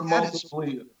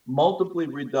that multiply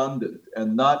redundant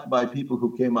and not by people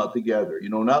who came out together.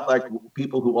 Not like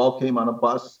people who all came on a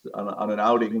bus on an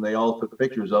outing and they all took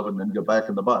pictures of it and then go back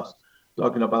in the bus.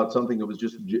 Talking about something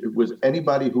that was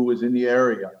anybody who was in the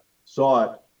area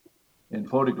saw it and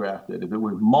photographed it. If it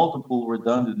was multiple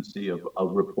redundancy of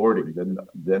reporting,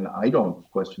 then I don't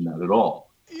question that at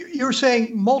all. You're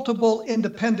saying multiple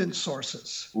independent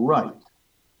sources. Right.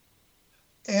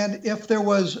 And if there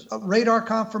was a radar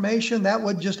confirmation, that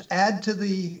would just add to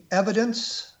the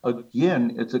evidence?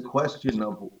 Again, it's a question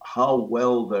of how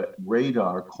well the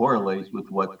radar correlates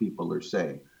with what people are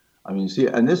saying. I mean,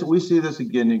 we see this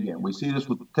again and again. We see this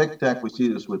with Tic Tac. We see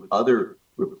this with other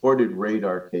reported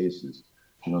radar cases.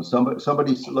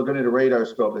 Somebody's looking at a radar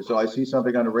scope. They say, I see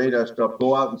something on a radar scope.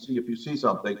 Go out and see if you see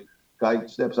something. Guy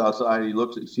steps outside. He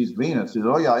looks. He sees Venus. He says,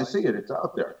 oh, yeah, I see it. It's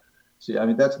out there. See, I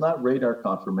mean, that's not radar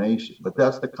confirmation, but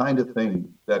that's the kind of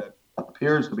thing that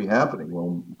appears to be happening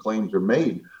when claims are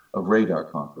made of radar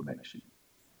confirmation.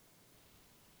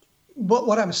 But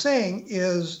what I'm saying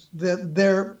is that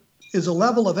there is a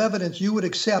level of evidence you would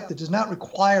accept that does not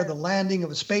require the landing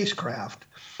of a spacecraft.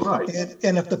 Right.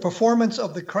 And if the performance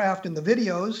of the craft in the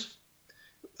videos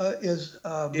is...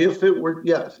 if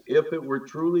it were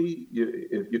truly,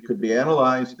 if it could be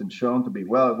analyzed and shown to be,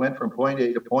 well, it went from point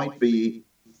A to point B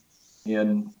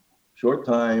in short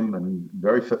time and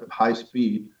very high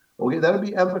speed, okay, that'll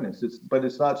be evidence. But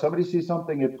it's not, somebody sees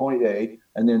something at point A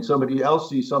and then somebody else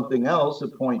sees something else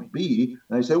at point B,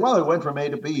 and they say, well, it went from A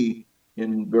to B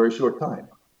in very short time.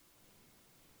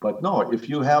 But no, if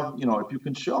you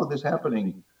can show this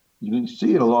happening, you can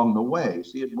see it along the way,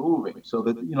 see it moving, so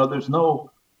that there's no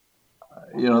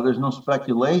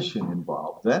speculation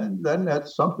involved. Then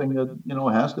that's something that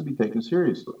has to be taken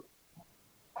seriously.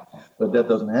 But that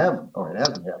doesn't happen, or it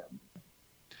hasn't happened.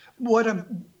 But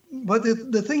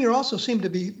the thing you also seem to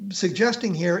be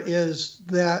suggesting here is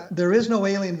that there is no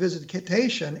alien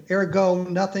visitation, ergo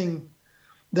nothing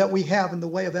that we have in the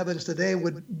way of evidence today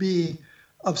would be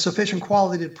of sufficient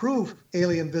quality to prove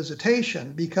alien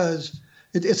visitation, because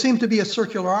it seems to be a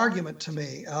circular argument to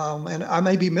me, and I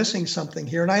may be missing something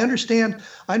here. And I understand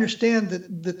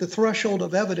that the threshold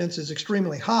of evidence is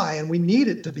extremely high, and we need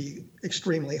it to be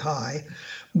extremely high.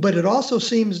 But it also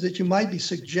seems that you might be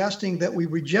suggesting that we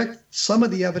reject some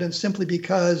of the evidence simply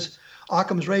because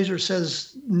Occam's razor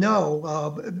says no.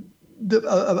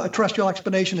 A terrestrial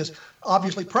explanation is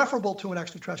obviously preferable to an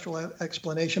extraterrestrial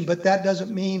explanation, but that doesn't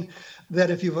mean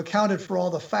that if you've accounted for all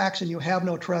the facts and you have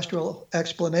no terrestrial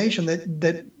explanation,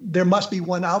 that there must be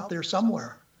one out there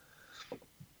somewhere.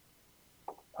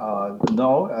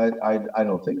 No, I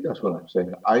don't think that's what I'm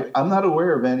saying. I'm not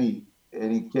aware of any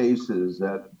cases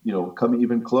that come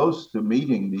even close to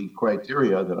meeting the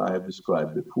criteria that I have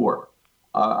described before.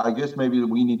 I guess maybe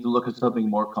we need to look at something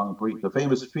more concrete. The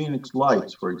famous Phoenix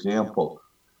lights, for example,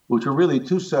 which are really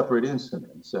two separate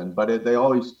incidents, but they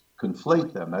always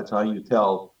conflate them. That's how you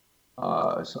tell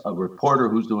a reporter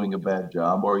who's doing a bad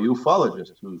job or a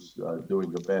ufologist who's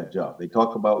doing a bad job. They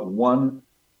talk about one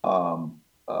of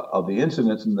the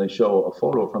incidents and they show a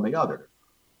photo from the other.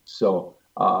 So,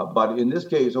 but in this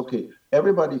case, okay,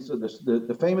 everybody, so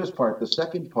the famous part, the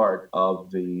second part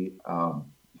of the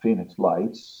Phoenix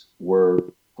lights were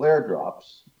flare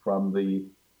drops from the,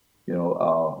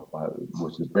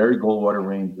 which is Barry Goldwater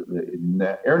Range,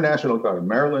 the Air National Guard,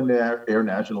 Maryland Air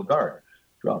National Guard,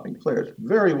 dropping flares,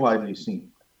 very widely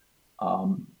seen.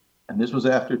 And this was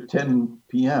after 10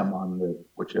 p.m. on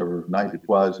whichever night it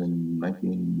was in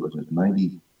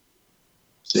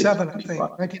 1997, I think,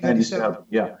 1997.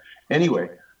 Yeah. Anyway,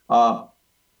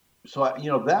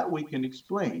 that we can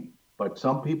explain. But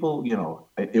some people,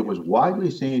 it was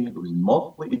widely seen, it was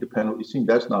multiply independently seen.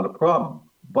 That's not a problem.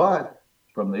 But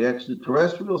from the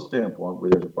extraterrestrial standpoint,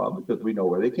 where there's a problem, because we know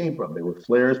where they came from. They were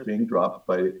flares being dropped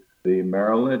by the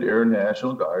Maryland Air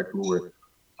National Guard, who were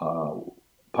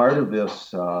part of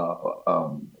this,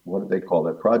 what do they call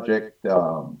it, project,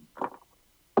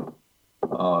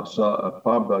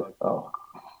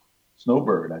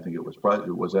 Snowbird, I think it was.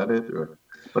 Was that it?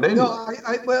 But anyway. No,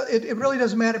 well, it really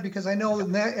doesn't matter, because I know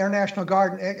the Air National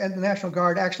Guard and the National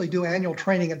Guard actually do annual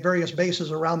training at various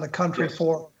bases around the country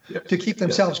to keep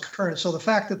themselves current. So the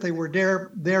fact that they were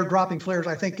there dropping flares,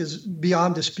 I think, is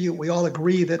beyond dispute. We all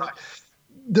agree that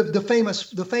the famous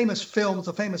films,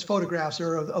 the famous photographs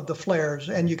are of the flares,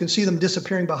 and you can see them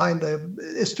disappearing behind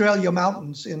the Estrella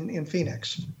Mountains in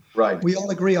Phoenix. Right. We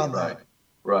all agree on that.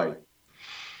 Right.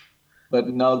 But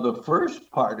now the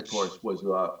first part, of course,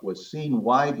 was seen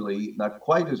widely, not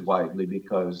quite as widely,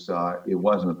 because it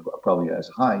wasn't probably as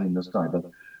high in the sky. But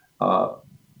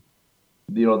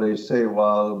they say,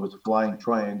 well, it was flying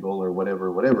triangle or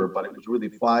whatever. But it was really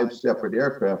 5 separate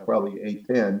aircraft, probably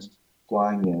A-10s,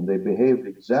 flying in. They behaved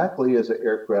exactly as an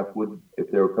aircraft would if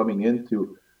they were coming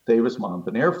into Davis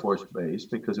Mountain Air Force Base,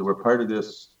 because they were part of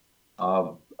this,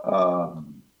 the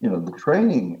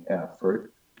training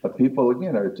effort. But people,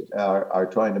 again, are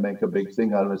trying to make a big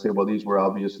thing out of it and say, well, these were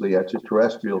obviously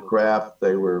extraterrestrial craft.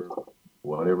 They were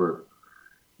whatever,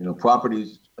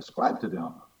 properties ascribed to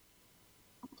them.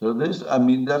 So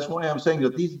that's why I'm saying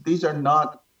that these are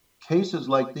not cases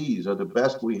like these are the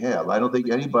best we have. I don't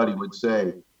think anybody would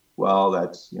say, well,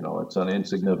 that's, it's an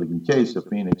insignificant case of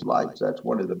Phoenix Lights. That's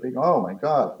one of the big, oh my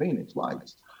God, Phoenix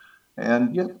Lights.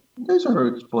 And yet these are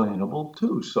explainable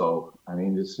too. So,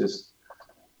 it's just,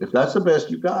 if that's the best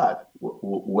you got,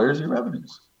 where's your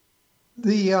evidence? With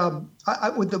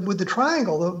the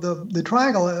triangle, the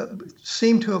triangle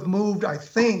seemed to have moved, I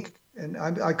think, and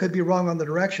I could be wrong on the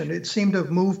direction. It seemed to have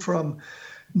moved from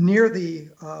near the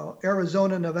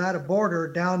Arizona-Nevada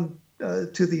border down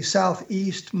to the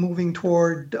southeast, moving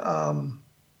toward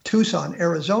Tucson,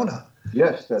 Arizona.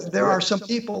 Yes, there are some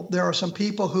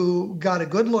people who got a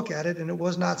good look at it, and it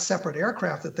was not separate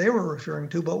aircraft that they were referring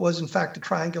to, but was in fact a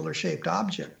triangular shaped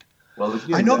object. Well,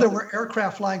 again, I know there were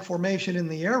aircraft flying formation in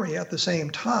the area at the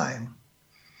same time.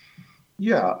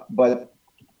 Yeah, but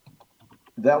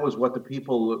that was what the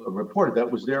people reported. That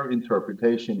was their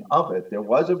interpretation of it. There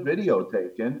was a video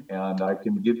taken, and I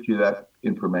can give you that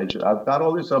information. I've got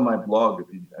all this on my blog.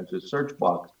 As a search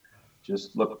box,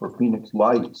 just look for Phoenix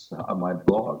Lights on my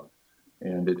blog.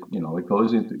 And it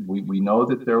goes into, we know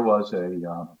that there was it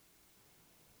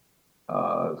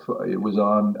was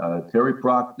on Terry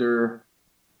Proctor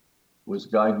was a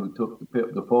guy who took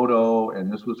the photo,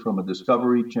 and this was from a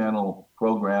Discovery Channel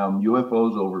program,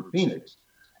 UFOs over Phoenix.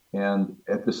 And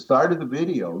at the start of the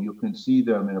video, you can see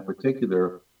them in a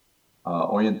particular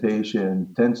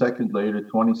orientation. 10 seconds later,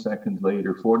 20 seconds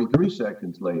later, 43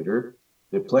 seconds later,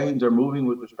 the planes are moving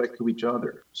with respect to each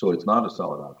other. So it's not a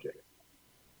solid object.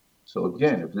 So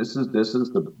again, if this is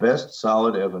the best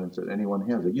solid evidence that anyone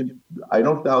has. Again, I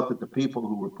don't doubt that the people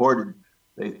who reported,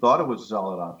 they thought it was a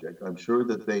solid object. I'm sure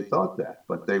that they thought that,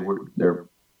 but they're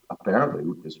apparently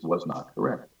this was not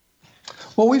correct.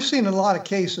 Well, we've seen a lot of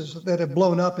cases that have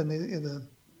blown up in the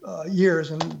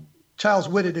years, and Charles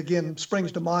Whitted again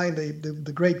springs to mind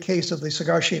the great case of the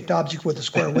cigar-shaped object with the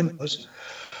square windows.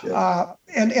 Yeah.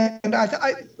 And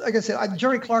I like I said,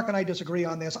 Jerry Clark and I disagree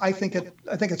on this. I think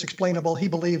it's explainable. He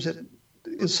believes it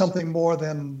is something more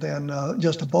than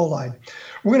just a bowline.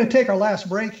 We're going to take our last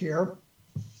break here.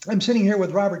 I'm sitting here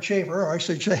with Robert Scheaffer, or I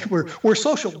should say we're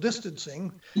social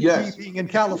distancing. Yes. He being in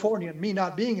California and me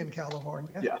not being in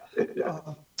California. Yeah.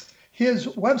 His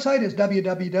website is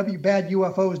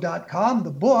www.badufos.com. The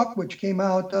book, which came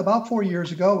out about 4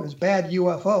 years ago, is Bad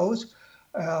UFOs.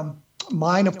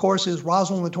 Mine, of course, is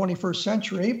Roswell in the 21st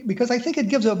Century, because I think it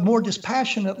gives a more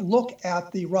dispassionate look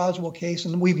at the Roswell case.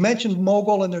 And we've mentioned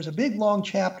Mogul, and there's a big, long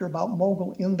chapter about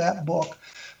Mogul in that book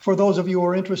for those of you who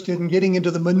are interested in getting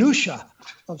into the minutia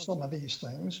of some of these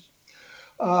things.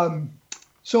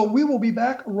 So we will be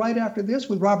back right after this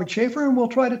with Robert Scheaffer, and we'll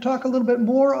try to talk a little bit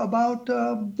more about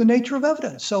the nature of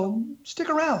evidence. So stick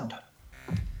around.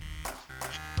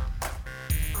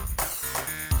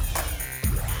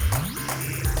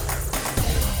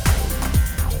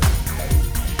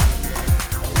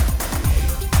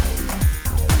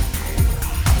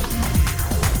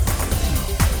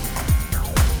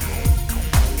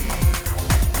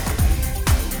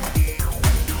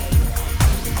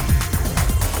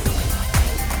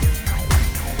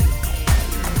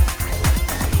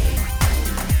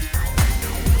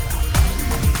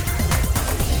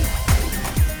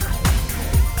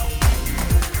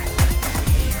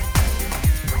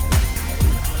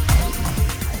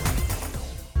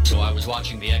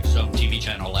 watching the X Zone TV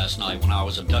channel last night when I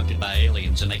was abducted by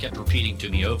aliens, and they kept repeating to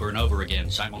me over and over again,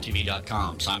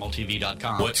 simultv.com,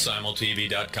 simultv.com. What's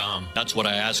simultv.com? That's what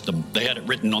I asked them. They had it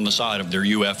written on the side of their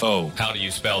UFO. How do you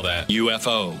spell that?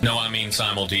 UFO. No, I mean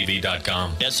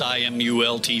simultv.com.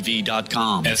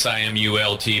 simultv.com.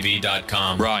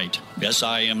 simultv.com. Right.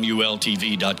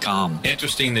 simultv.com.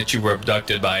 Interesting that you were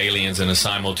abducted by aliens in a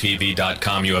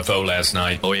simultv.com UFO last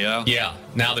night. Oh, yeah? Yeah.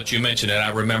 Now that you mention it,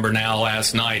 I remember now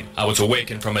last night I was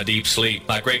awakened from a deep sleep.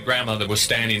 My great-grandmother was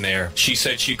standing there. She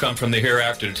said she come from the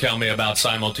hereafter to tell me about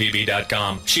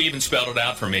simultv.com. She even spelled it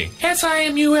out for me.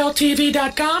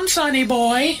 simultv.com, sonny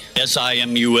boy.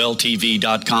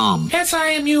 simultv.com.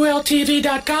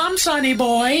 simultv.com, sonny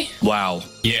boy. Wow.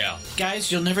 Yeah.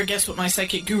 Guys, you'll never guess what my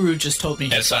psychic guru just told me.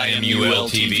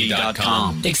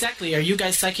 simultv.com. Exactly. Are you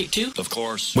guys psychic too? Of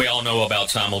course. We all know about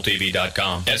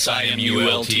simultv.com.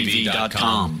 simultv.com.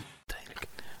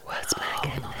 What's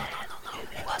making?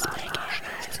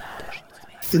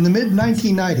 In the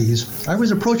mid-1990s, I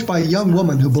was approached by a young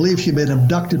woman who believed she'd been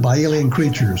abducted by alien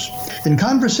creatures. In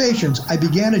conversations, I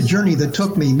began a journey that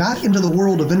took me not into the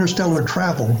world of interstellar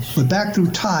travel, but back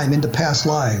through time into past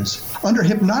lives. Under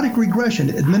hypnotic regression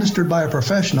administered by a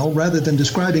professional rather than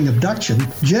describing abduction,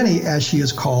 Jenny, as she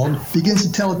is called, begins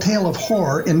to tell a tale of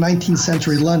horror in 19th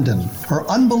century London. Her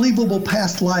unbelievable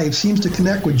past life seems to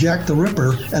connect with Jack the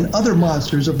Ripper and other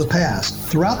monsters of the past.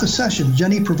 Throughout the session,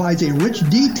 Jenny provides a rich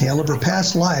detail of her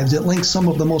past lives that links some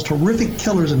of the most horrific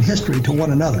killers in history to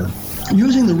one another.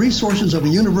 Using the resources of a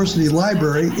university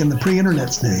library in the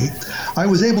pre-internet's day, I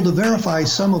was able to verify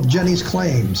some of Jenny's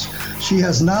claims. She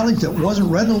has knowledge that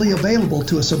wasn't readily available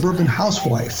to a suburban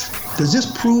housewife. Does this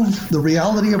prove the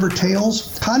reality of her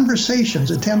tales?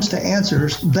 Conversations attempts to answer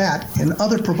that and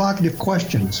other provocative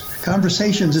questions.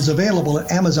 Conversations is available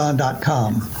at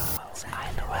Amazon.com.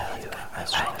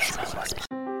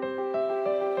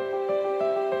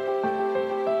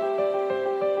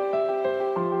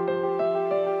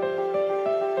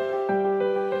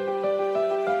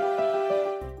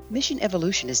 Mission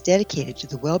Evolution is dedicated to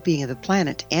the well-being of the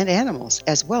planet and animals,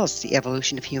 as well as the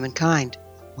evolution of humankind.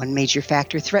 One major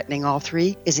factor threatening all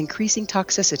three is increasing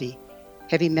toxicity.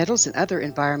 Heavy metals and other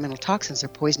environmental toxins are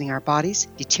poisoning our bodies,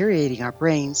 deteriorating our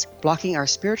brains, blocking our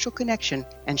spiritual connection,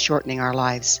 and shortening our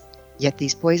lives. Yet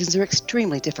these poisons are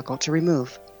extremely difficult to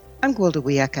remove. I'm Gwilda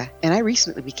Wiyaka, and I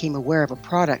recently became aware of a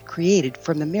product created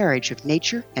from the marriage of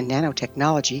nature and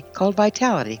nanotechnology called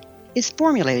Vitality. It's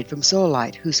formulated from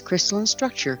zoolite, whose crystalline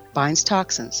structure binds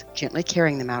toxins, gently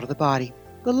carrying them out of the body.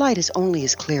 The light is only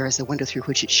as clear as the window through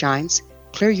which it shines.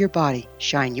 Clear your body,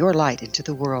 shine your light into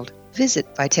the world.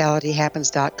 Visit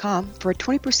vitalityhappens.com for a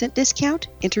 20% discount.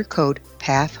 Enter code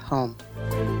PATHHOME.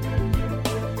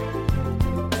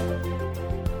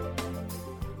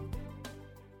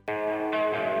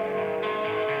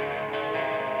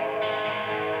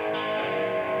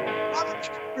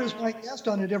 Here's my guest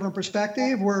on a different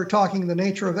perspective. We're talking the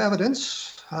nature of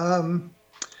evidence.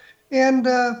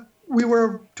 We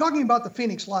were talking about the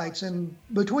Phoenix Lights, and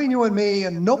between you and me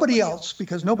and nobody else,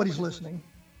 because nobody's listening,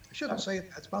 I shouldn't say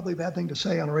it. That's probably a bad thing to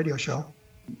say on a radio show.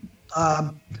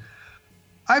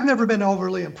 I've never been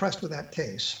overly impressed with that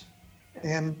case,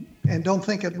 and don't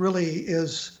think it really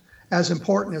is as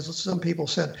important as some people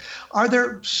said. Are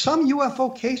there some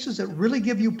UFO cases that really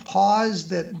give you pause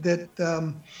that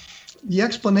the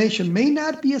explanation may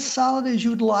not be as solid as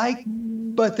you'd like,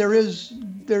 but there's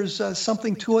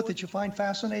something to it that you find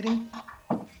fascinating?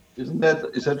 Isn't that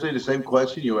essentially the same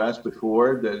question you asked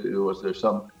before? That was there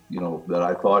some, that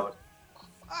I thought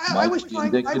I was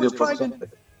trying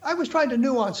to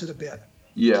nuance it a bit.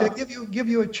 Yeah. To give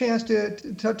you a chance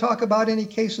to talk about any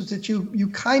cases that you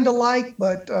kind of like,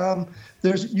 but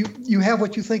you have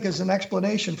what you think is an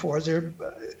explanation for. Is there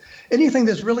anything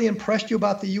that's really impressed you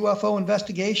about the UFO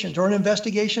investigations or an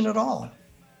investigation at all?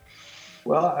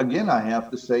 Well, again, I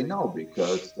have to say no,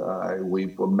 because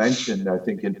we've mentioned, I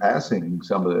think, in passing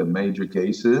some of the major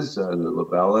cases, the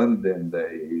Llewellyn and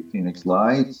the Phoenix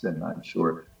Lights, and I'm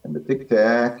sure, and the Tic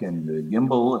Tac and the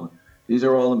Gimbal, and these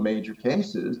are all the major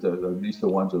cases, at least the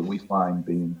ones that we find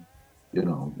being,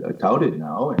 touted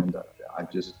now. And I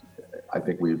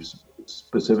think we've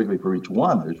specifically for each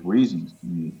one, there's reasons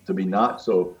to be not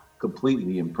so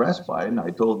completely impressed by it. And I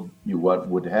told you what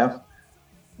would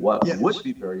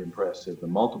be very impressive, the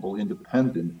multiple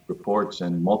independent reports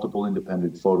and multiple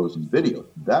independent photos and videos.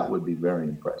 That would be very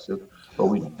impressive, but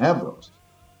we don't have those.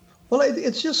 Well,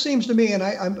 it just seems to me, and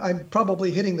I'm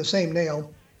probably hitting the same nail,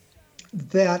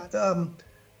 that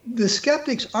the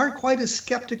skeptics aren't quite as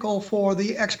skeptical for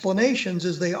the explanations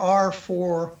as they are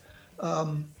for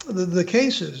the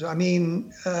cases. I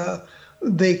mean,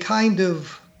 they kind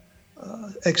of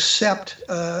accept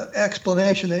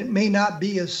explanation that may not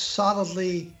be as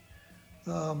solidly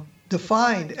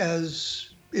defined as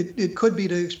it could be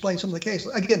to explain some of the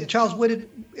cases. Again, the child's witted,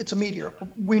 it's a meteor.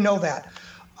 We know that.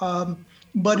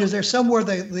 But is there somewhere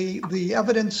the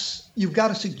evidence, you've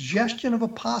got a suggestion of a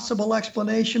possible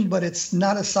explanation, but it's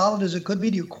not as solid as it could be?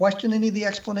 Do you question any of the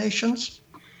explanations?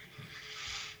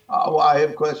 Well, I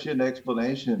have questioned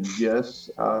explanations, yes.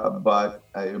 But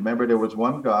I remember there was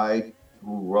one guy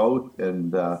who wrote,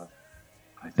 and I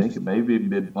think it may have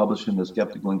been published in the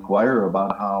Skeptical Inquirer,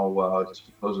 about how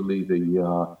supposedly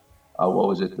the, what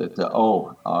was it?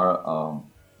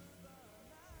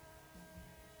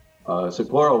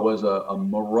 Socorro was a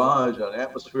mirage, an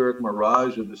atmospheric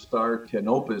mirage of the star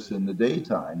Canopus in the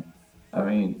daytime. I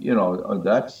mean,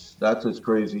 that's as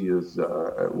crazy as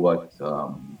what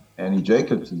Annie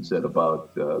Jacobson said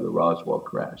about the Roswell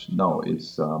crash. No,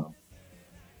 it's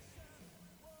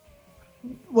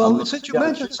since you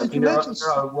mentioned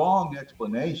there are wrong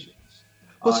explanations.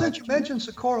 Well, since you mentioned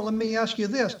Socorro, let me ask you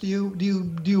this: Do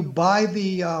you buy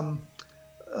the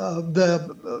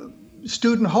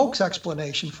student hoax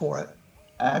explanation for it?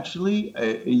 Actually,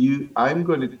 I'm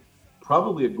going to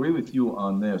probably agree with you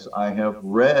on this. I have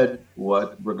read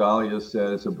what Regalia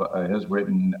has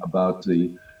written about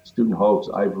the student hoax.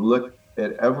 I've looked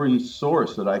at every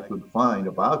source that I could find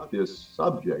about this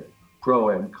subject, pro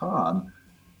and con.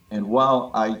 And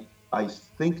while I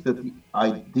think that the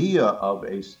idea of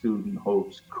a student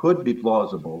hoax could be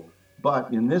plausible,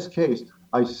 but in this case,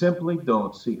 I simply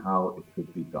don't see how it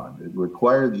could be done. It would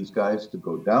require these guys to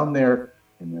go down there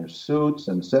in their suits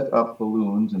and set up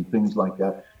balloons and things like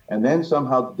that, and then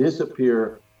somehow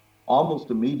disappear almost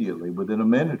immediately within a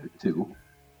minute or two.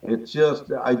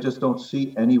 I just don't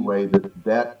see any way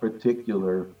that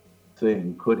particular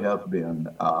thing could have been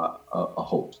a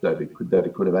hoax, that it could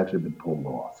have actually been pulled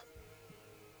off.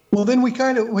 Well, then we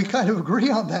kind of agree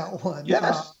on that one.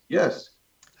 Yes.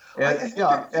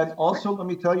 And also, let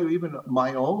me tell you, even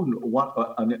my own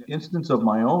an instance of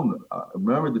my own.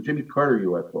 Remember the Jimmy Carter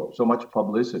UFO? So much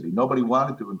publicity. Nobody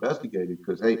wanted to investigate it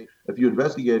because, hey, if you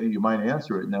investigate it, you might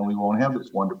answer it, and then we won't have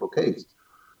this wonderful case.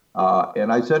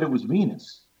 And I said it was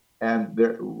Venus, and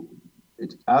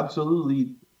it's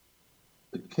absolutely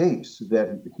the case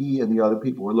that he and the other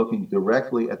people were looking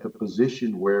directly at the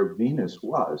position where Venus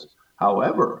was.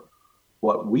 However,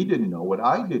 what we didn't know, what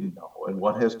I didn't know, and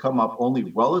what has come up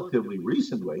only relatively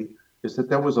recently is that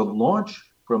there was a launch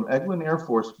from Eglin Air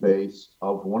Force Base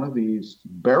of one of these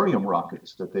barium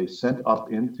rockets that they sent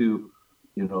up into,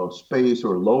 space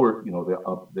or lower,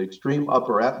 the extreme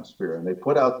upper atmosphere. And they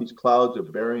put out these clouds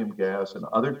of barium gas and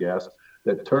other gas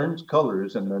that turns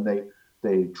colors, and then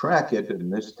they track it,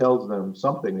 and this tells them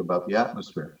something about the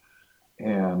atmosphere.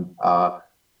 And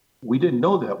we didn't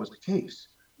know that was the case.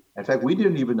 In fact, we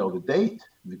didn't even know the date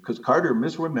because Carter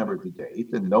misremembered the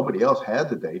date and nobody else had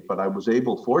the date. But I was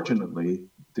able, fortunately,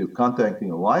 to contact the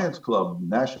Alliance Club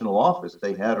national office.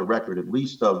 They had a record at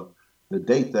least of the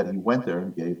date that he went there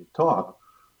and gave the talk,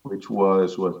 which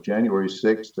was January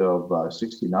 6th of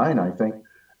 69, I think.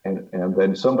 And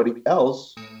then somebody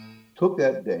else took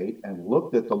that date and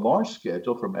looked at the launch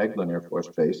schedule from Eglin Air Force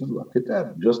Base and looked at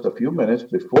that. Just a few minutes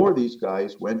before these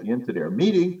guys went into their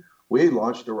meeting, we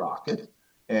launched a rocket.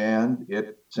 And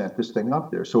it sent this thing up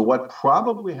there. So what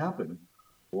probably happened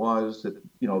was that,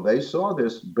 they saw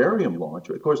this barium launch,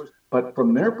 of course, but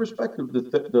from their perspective,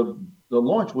 the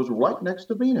launch was right next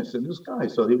to Venus in the sky.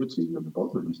 So they would see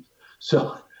both of these.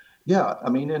 So, yeah, I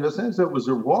mean, in a sense, it was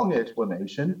a wrong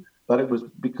explanation, but it was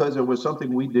because there was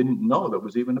something we didn't know that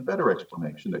was even a better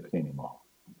explanation that came along.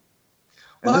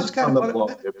 And well, that's kind of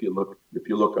blog, if you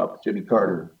look up Jimmy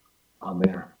Carter on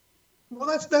there. Well,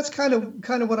 that's kind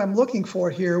of what I'm looking for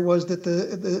here, was that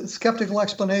the skeptical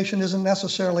explanation isn't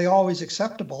necessarily always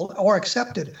acceptable or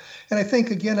accepted. And I think,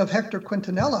 again, of Hector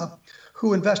Quintanilla,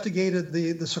 who investigated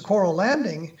the Socorro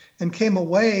landing and came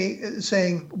away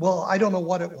saying, well, I don't know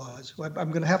what it was. I'm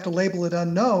going to have to label it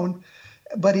unknown.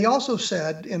 But he also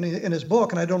said in his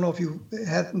book, and I don't know if you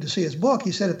happened to see his book,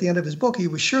 he said at the end of his book, he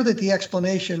was sure that the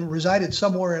explanation resided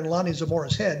somewhere in Lonnie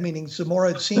Zamora's head, meaning Zamora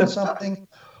had seen something.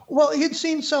 Well, he'd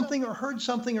seen something or heard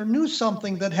something or knew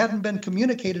something that hadn't been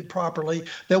communicated properly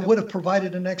that would have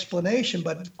provided an explanation.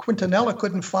 But Quintanilla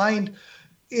couldn't find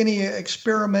any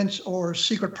experiments or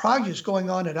secret projects going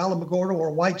on at Alamogordo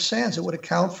or White Sands that would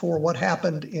account for what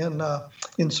happened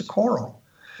in Socorro.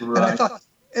 Right.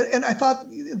 And I thought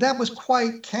that was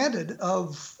quite candid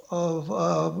of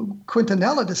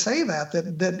Quintanilla to say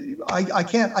that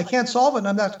I can't solve it, and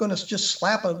I'm not going to just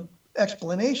slap an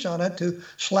explanation on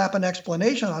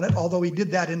it, although he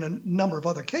did that in a number of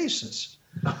other cases.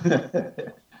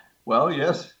 Well,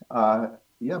 yes.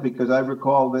 Yeah, because I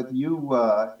recall that you,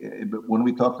 when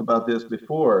we talked about this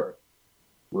before,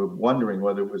 were wondering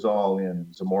whether it was all in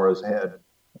Zamora's head.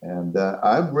 And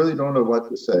I really don't know what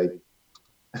to say.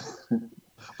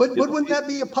 But wouldn't that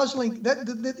be a puzzling,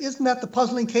 isn't that the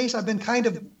puzzling case I've been kind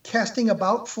of casting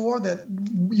about for, that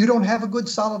you don't have a good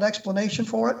solid explanation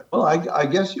for it? Well, I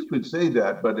guess you could say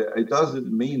that, but it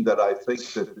doesn't mean that I think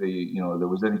that there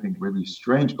was anything really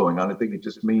strange going on. I think it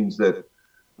just means that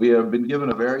we have been given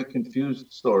a very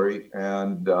confused story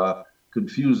and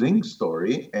confusing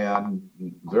story, and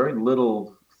very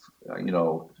little,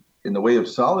 in the way of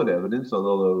solid evidence,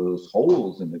 although those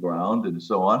holes in the ground and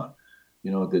so on.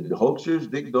 Did the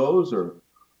hoaxers dig those, or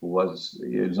was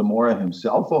Zamora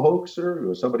himself a hoaxer?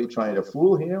 Was somebody trying to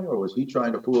fool him, or was he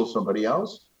trying to fool somebody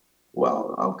else?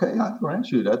 Well, okay, I grant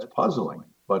you that's puzzling,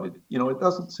 but it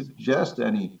doesn't suggest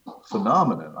any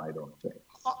phenomenon, I don't think.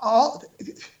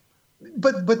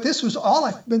 But this was all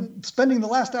I've been spending the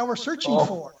last hour searching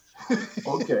for.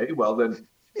 Okay, well then,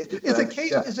 it's a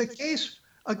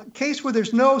case where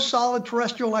there's no solid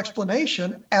terrestrial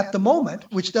explanation at the moment,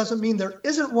 which doesn't mean there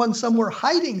isn't one somewhere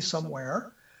hiding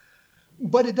somewhere,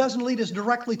 but it doesn't lead us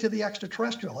directly to the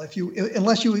extraterrestrial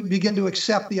unless you begin to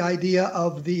accept the idea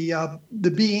of the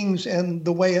beings and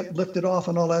the way it lifted off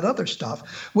and all that other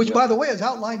stuff, which, by the way, is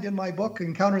outlined in my book,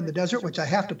 Encounter in the Desert, which I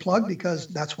have to plug because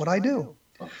that's what I do.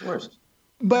 Of course.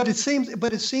 But it seems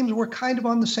we're kind of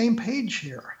on the same page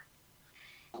here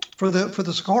for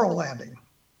the Socorro landing.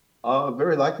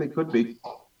 Very likely could be.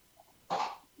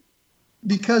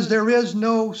 Because there is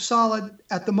no solid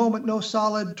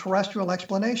terrestrial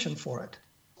explanation for it.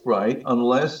 Right,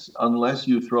 unless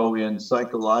you throw in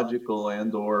psychological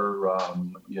and or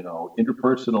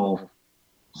interpersonal,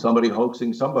 somebody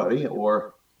hoaxing somebody,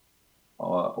 or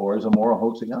Zamora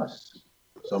hoaxing us.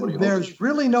 There's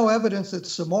really no evidence that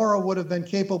Zamora would have been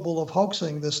capable of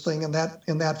hoaxing this thing in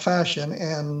that fashion,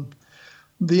 and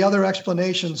the other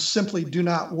explanations simply do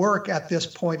not work at this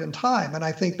point in time. And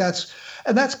I think that's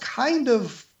kind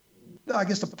of, I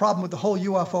guess, the problem with the whole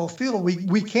UFO field.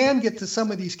 We can get to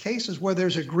some of these cases where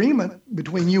there's agreement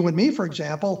between you and me, for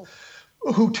example,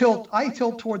 I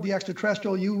tilt toward the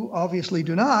extraterrestrial, you obviously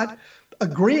do not,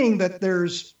 agreeing that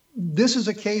this is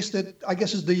a case that I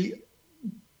guess is the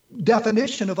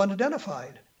definition of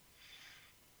unidentified.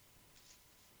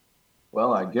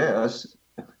 Well, I guess.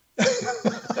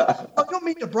 I don't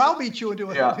mean to browbeat you into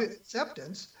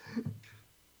acceptance.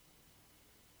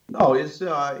 No, it's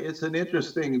an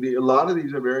interesting. A lot of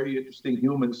these are very interesting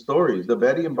human stories. The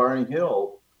Betty and Barney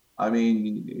Hill. I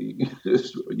mean,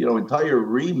 entire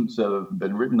reams have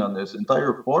been written on this.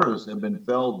 Entire forests have been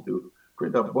felled to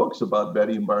print up books about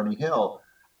Betty and Barney Hill,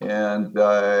 and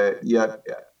yet,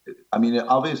 I mean,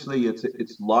 obviously,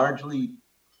 it's largely,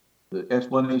 the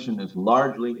explanation is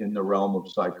largely in the realm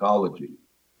of psychology.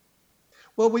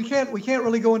 Well, we can't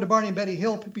really go into Barney and Betty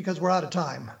Hill because we're out of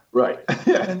time. Right.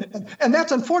 and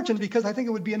that's unfortunate, because I think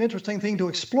it would be an interesting thing to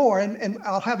explore, and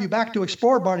I'll have you back to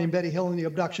explore Barney and Betty Hill and the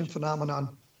abduction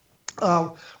phenomenon.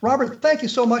 Robert, thank you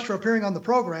so much for appearing on the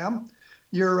program.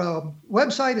 Your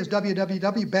website is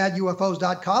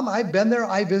www.badufos.com. I've been there.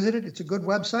 I visited. It's a good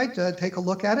website. Take a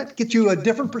look at it. Get you a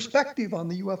different perspective on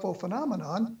the UFO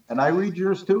phenomenon. And I read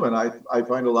yours too, and I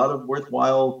find a lot of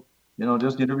worthwhile,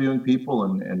 just interviewing people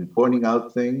and pointing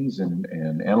out things and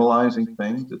analyzing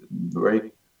things. It's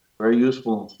very, very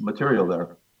useful material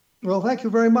there. Well, thank you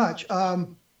very much.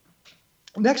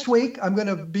 Next week, I'm going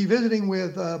to be visiting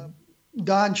with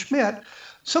Don Schmidt.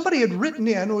 Somebody had written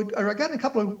in, or I got a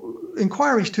couple of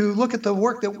inquiries to look at the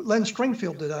work that Len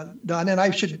Stringfield had done, and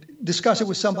I should discuss it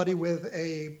with somebody with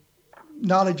a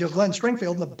knowledge of Len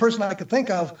Stringfield. And the person I could think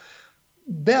of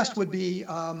best would be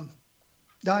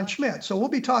Don Schmidt. So we'll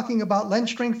be talking about Len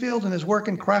Stringfield and his work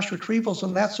in crash retrievals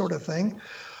and that sort of thing.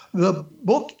 The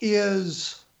book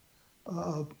is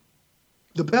The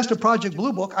Best of Project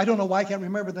Blue Book. I don't know why I can't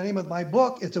remember the name of my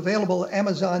book. It's available at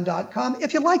Amazon.com.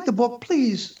 If you like the book,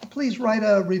 please write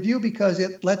a review, because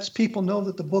it lets people know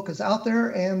that the book is out there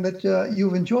and that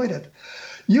you've enjoyed it.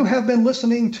 You have been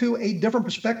listening to A Different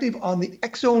Perspective on the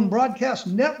X-Zone Broadcast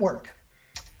Network.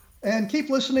 And keep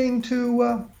listening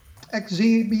to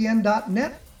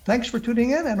xzbn.net. Thanks for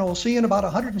tuning in, and we'll see you in about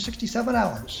 167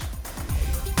 hours.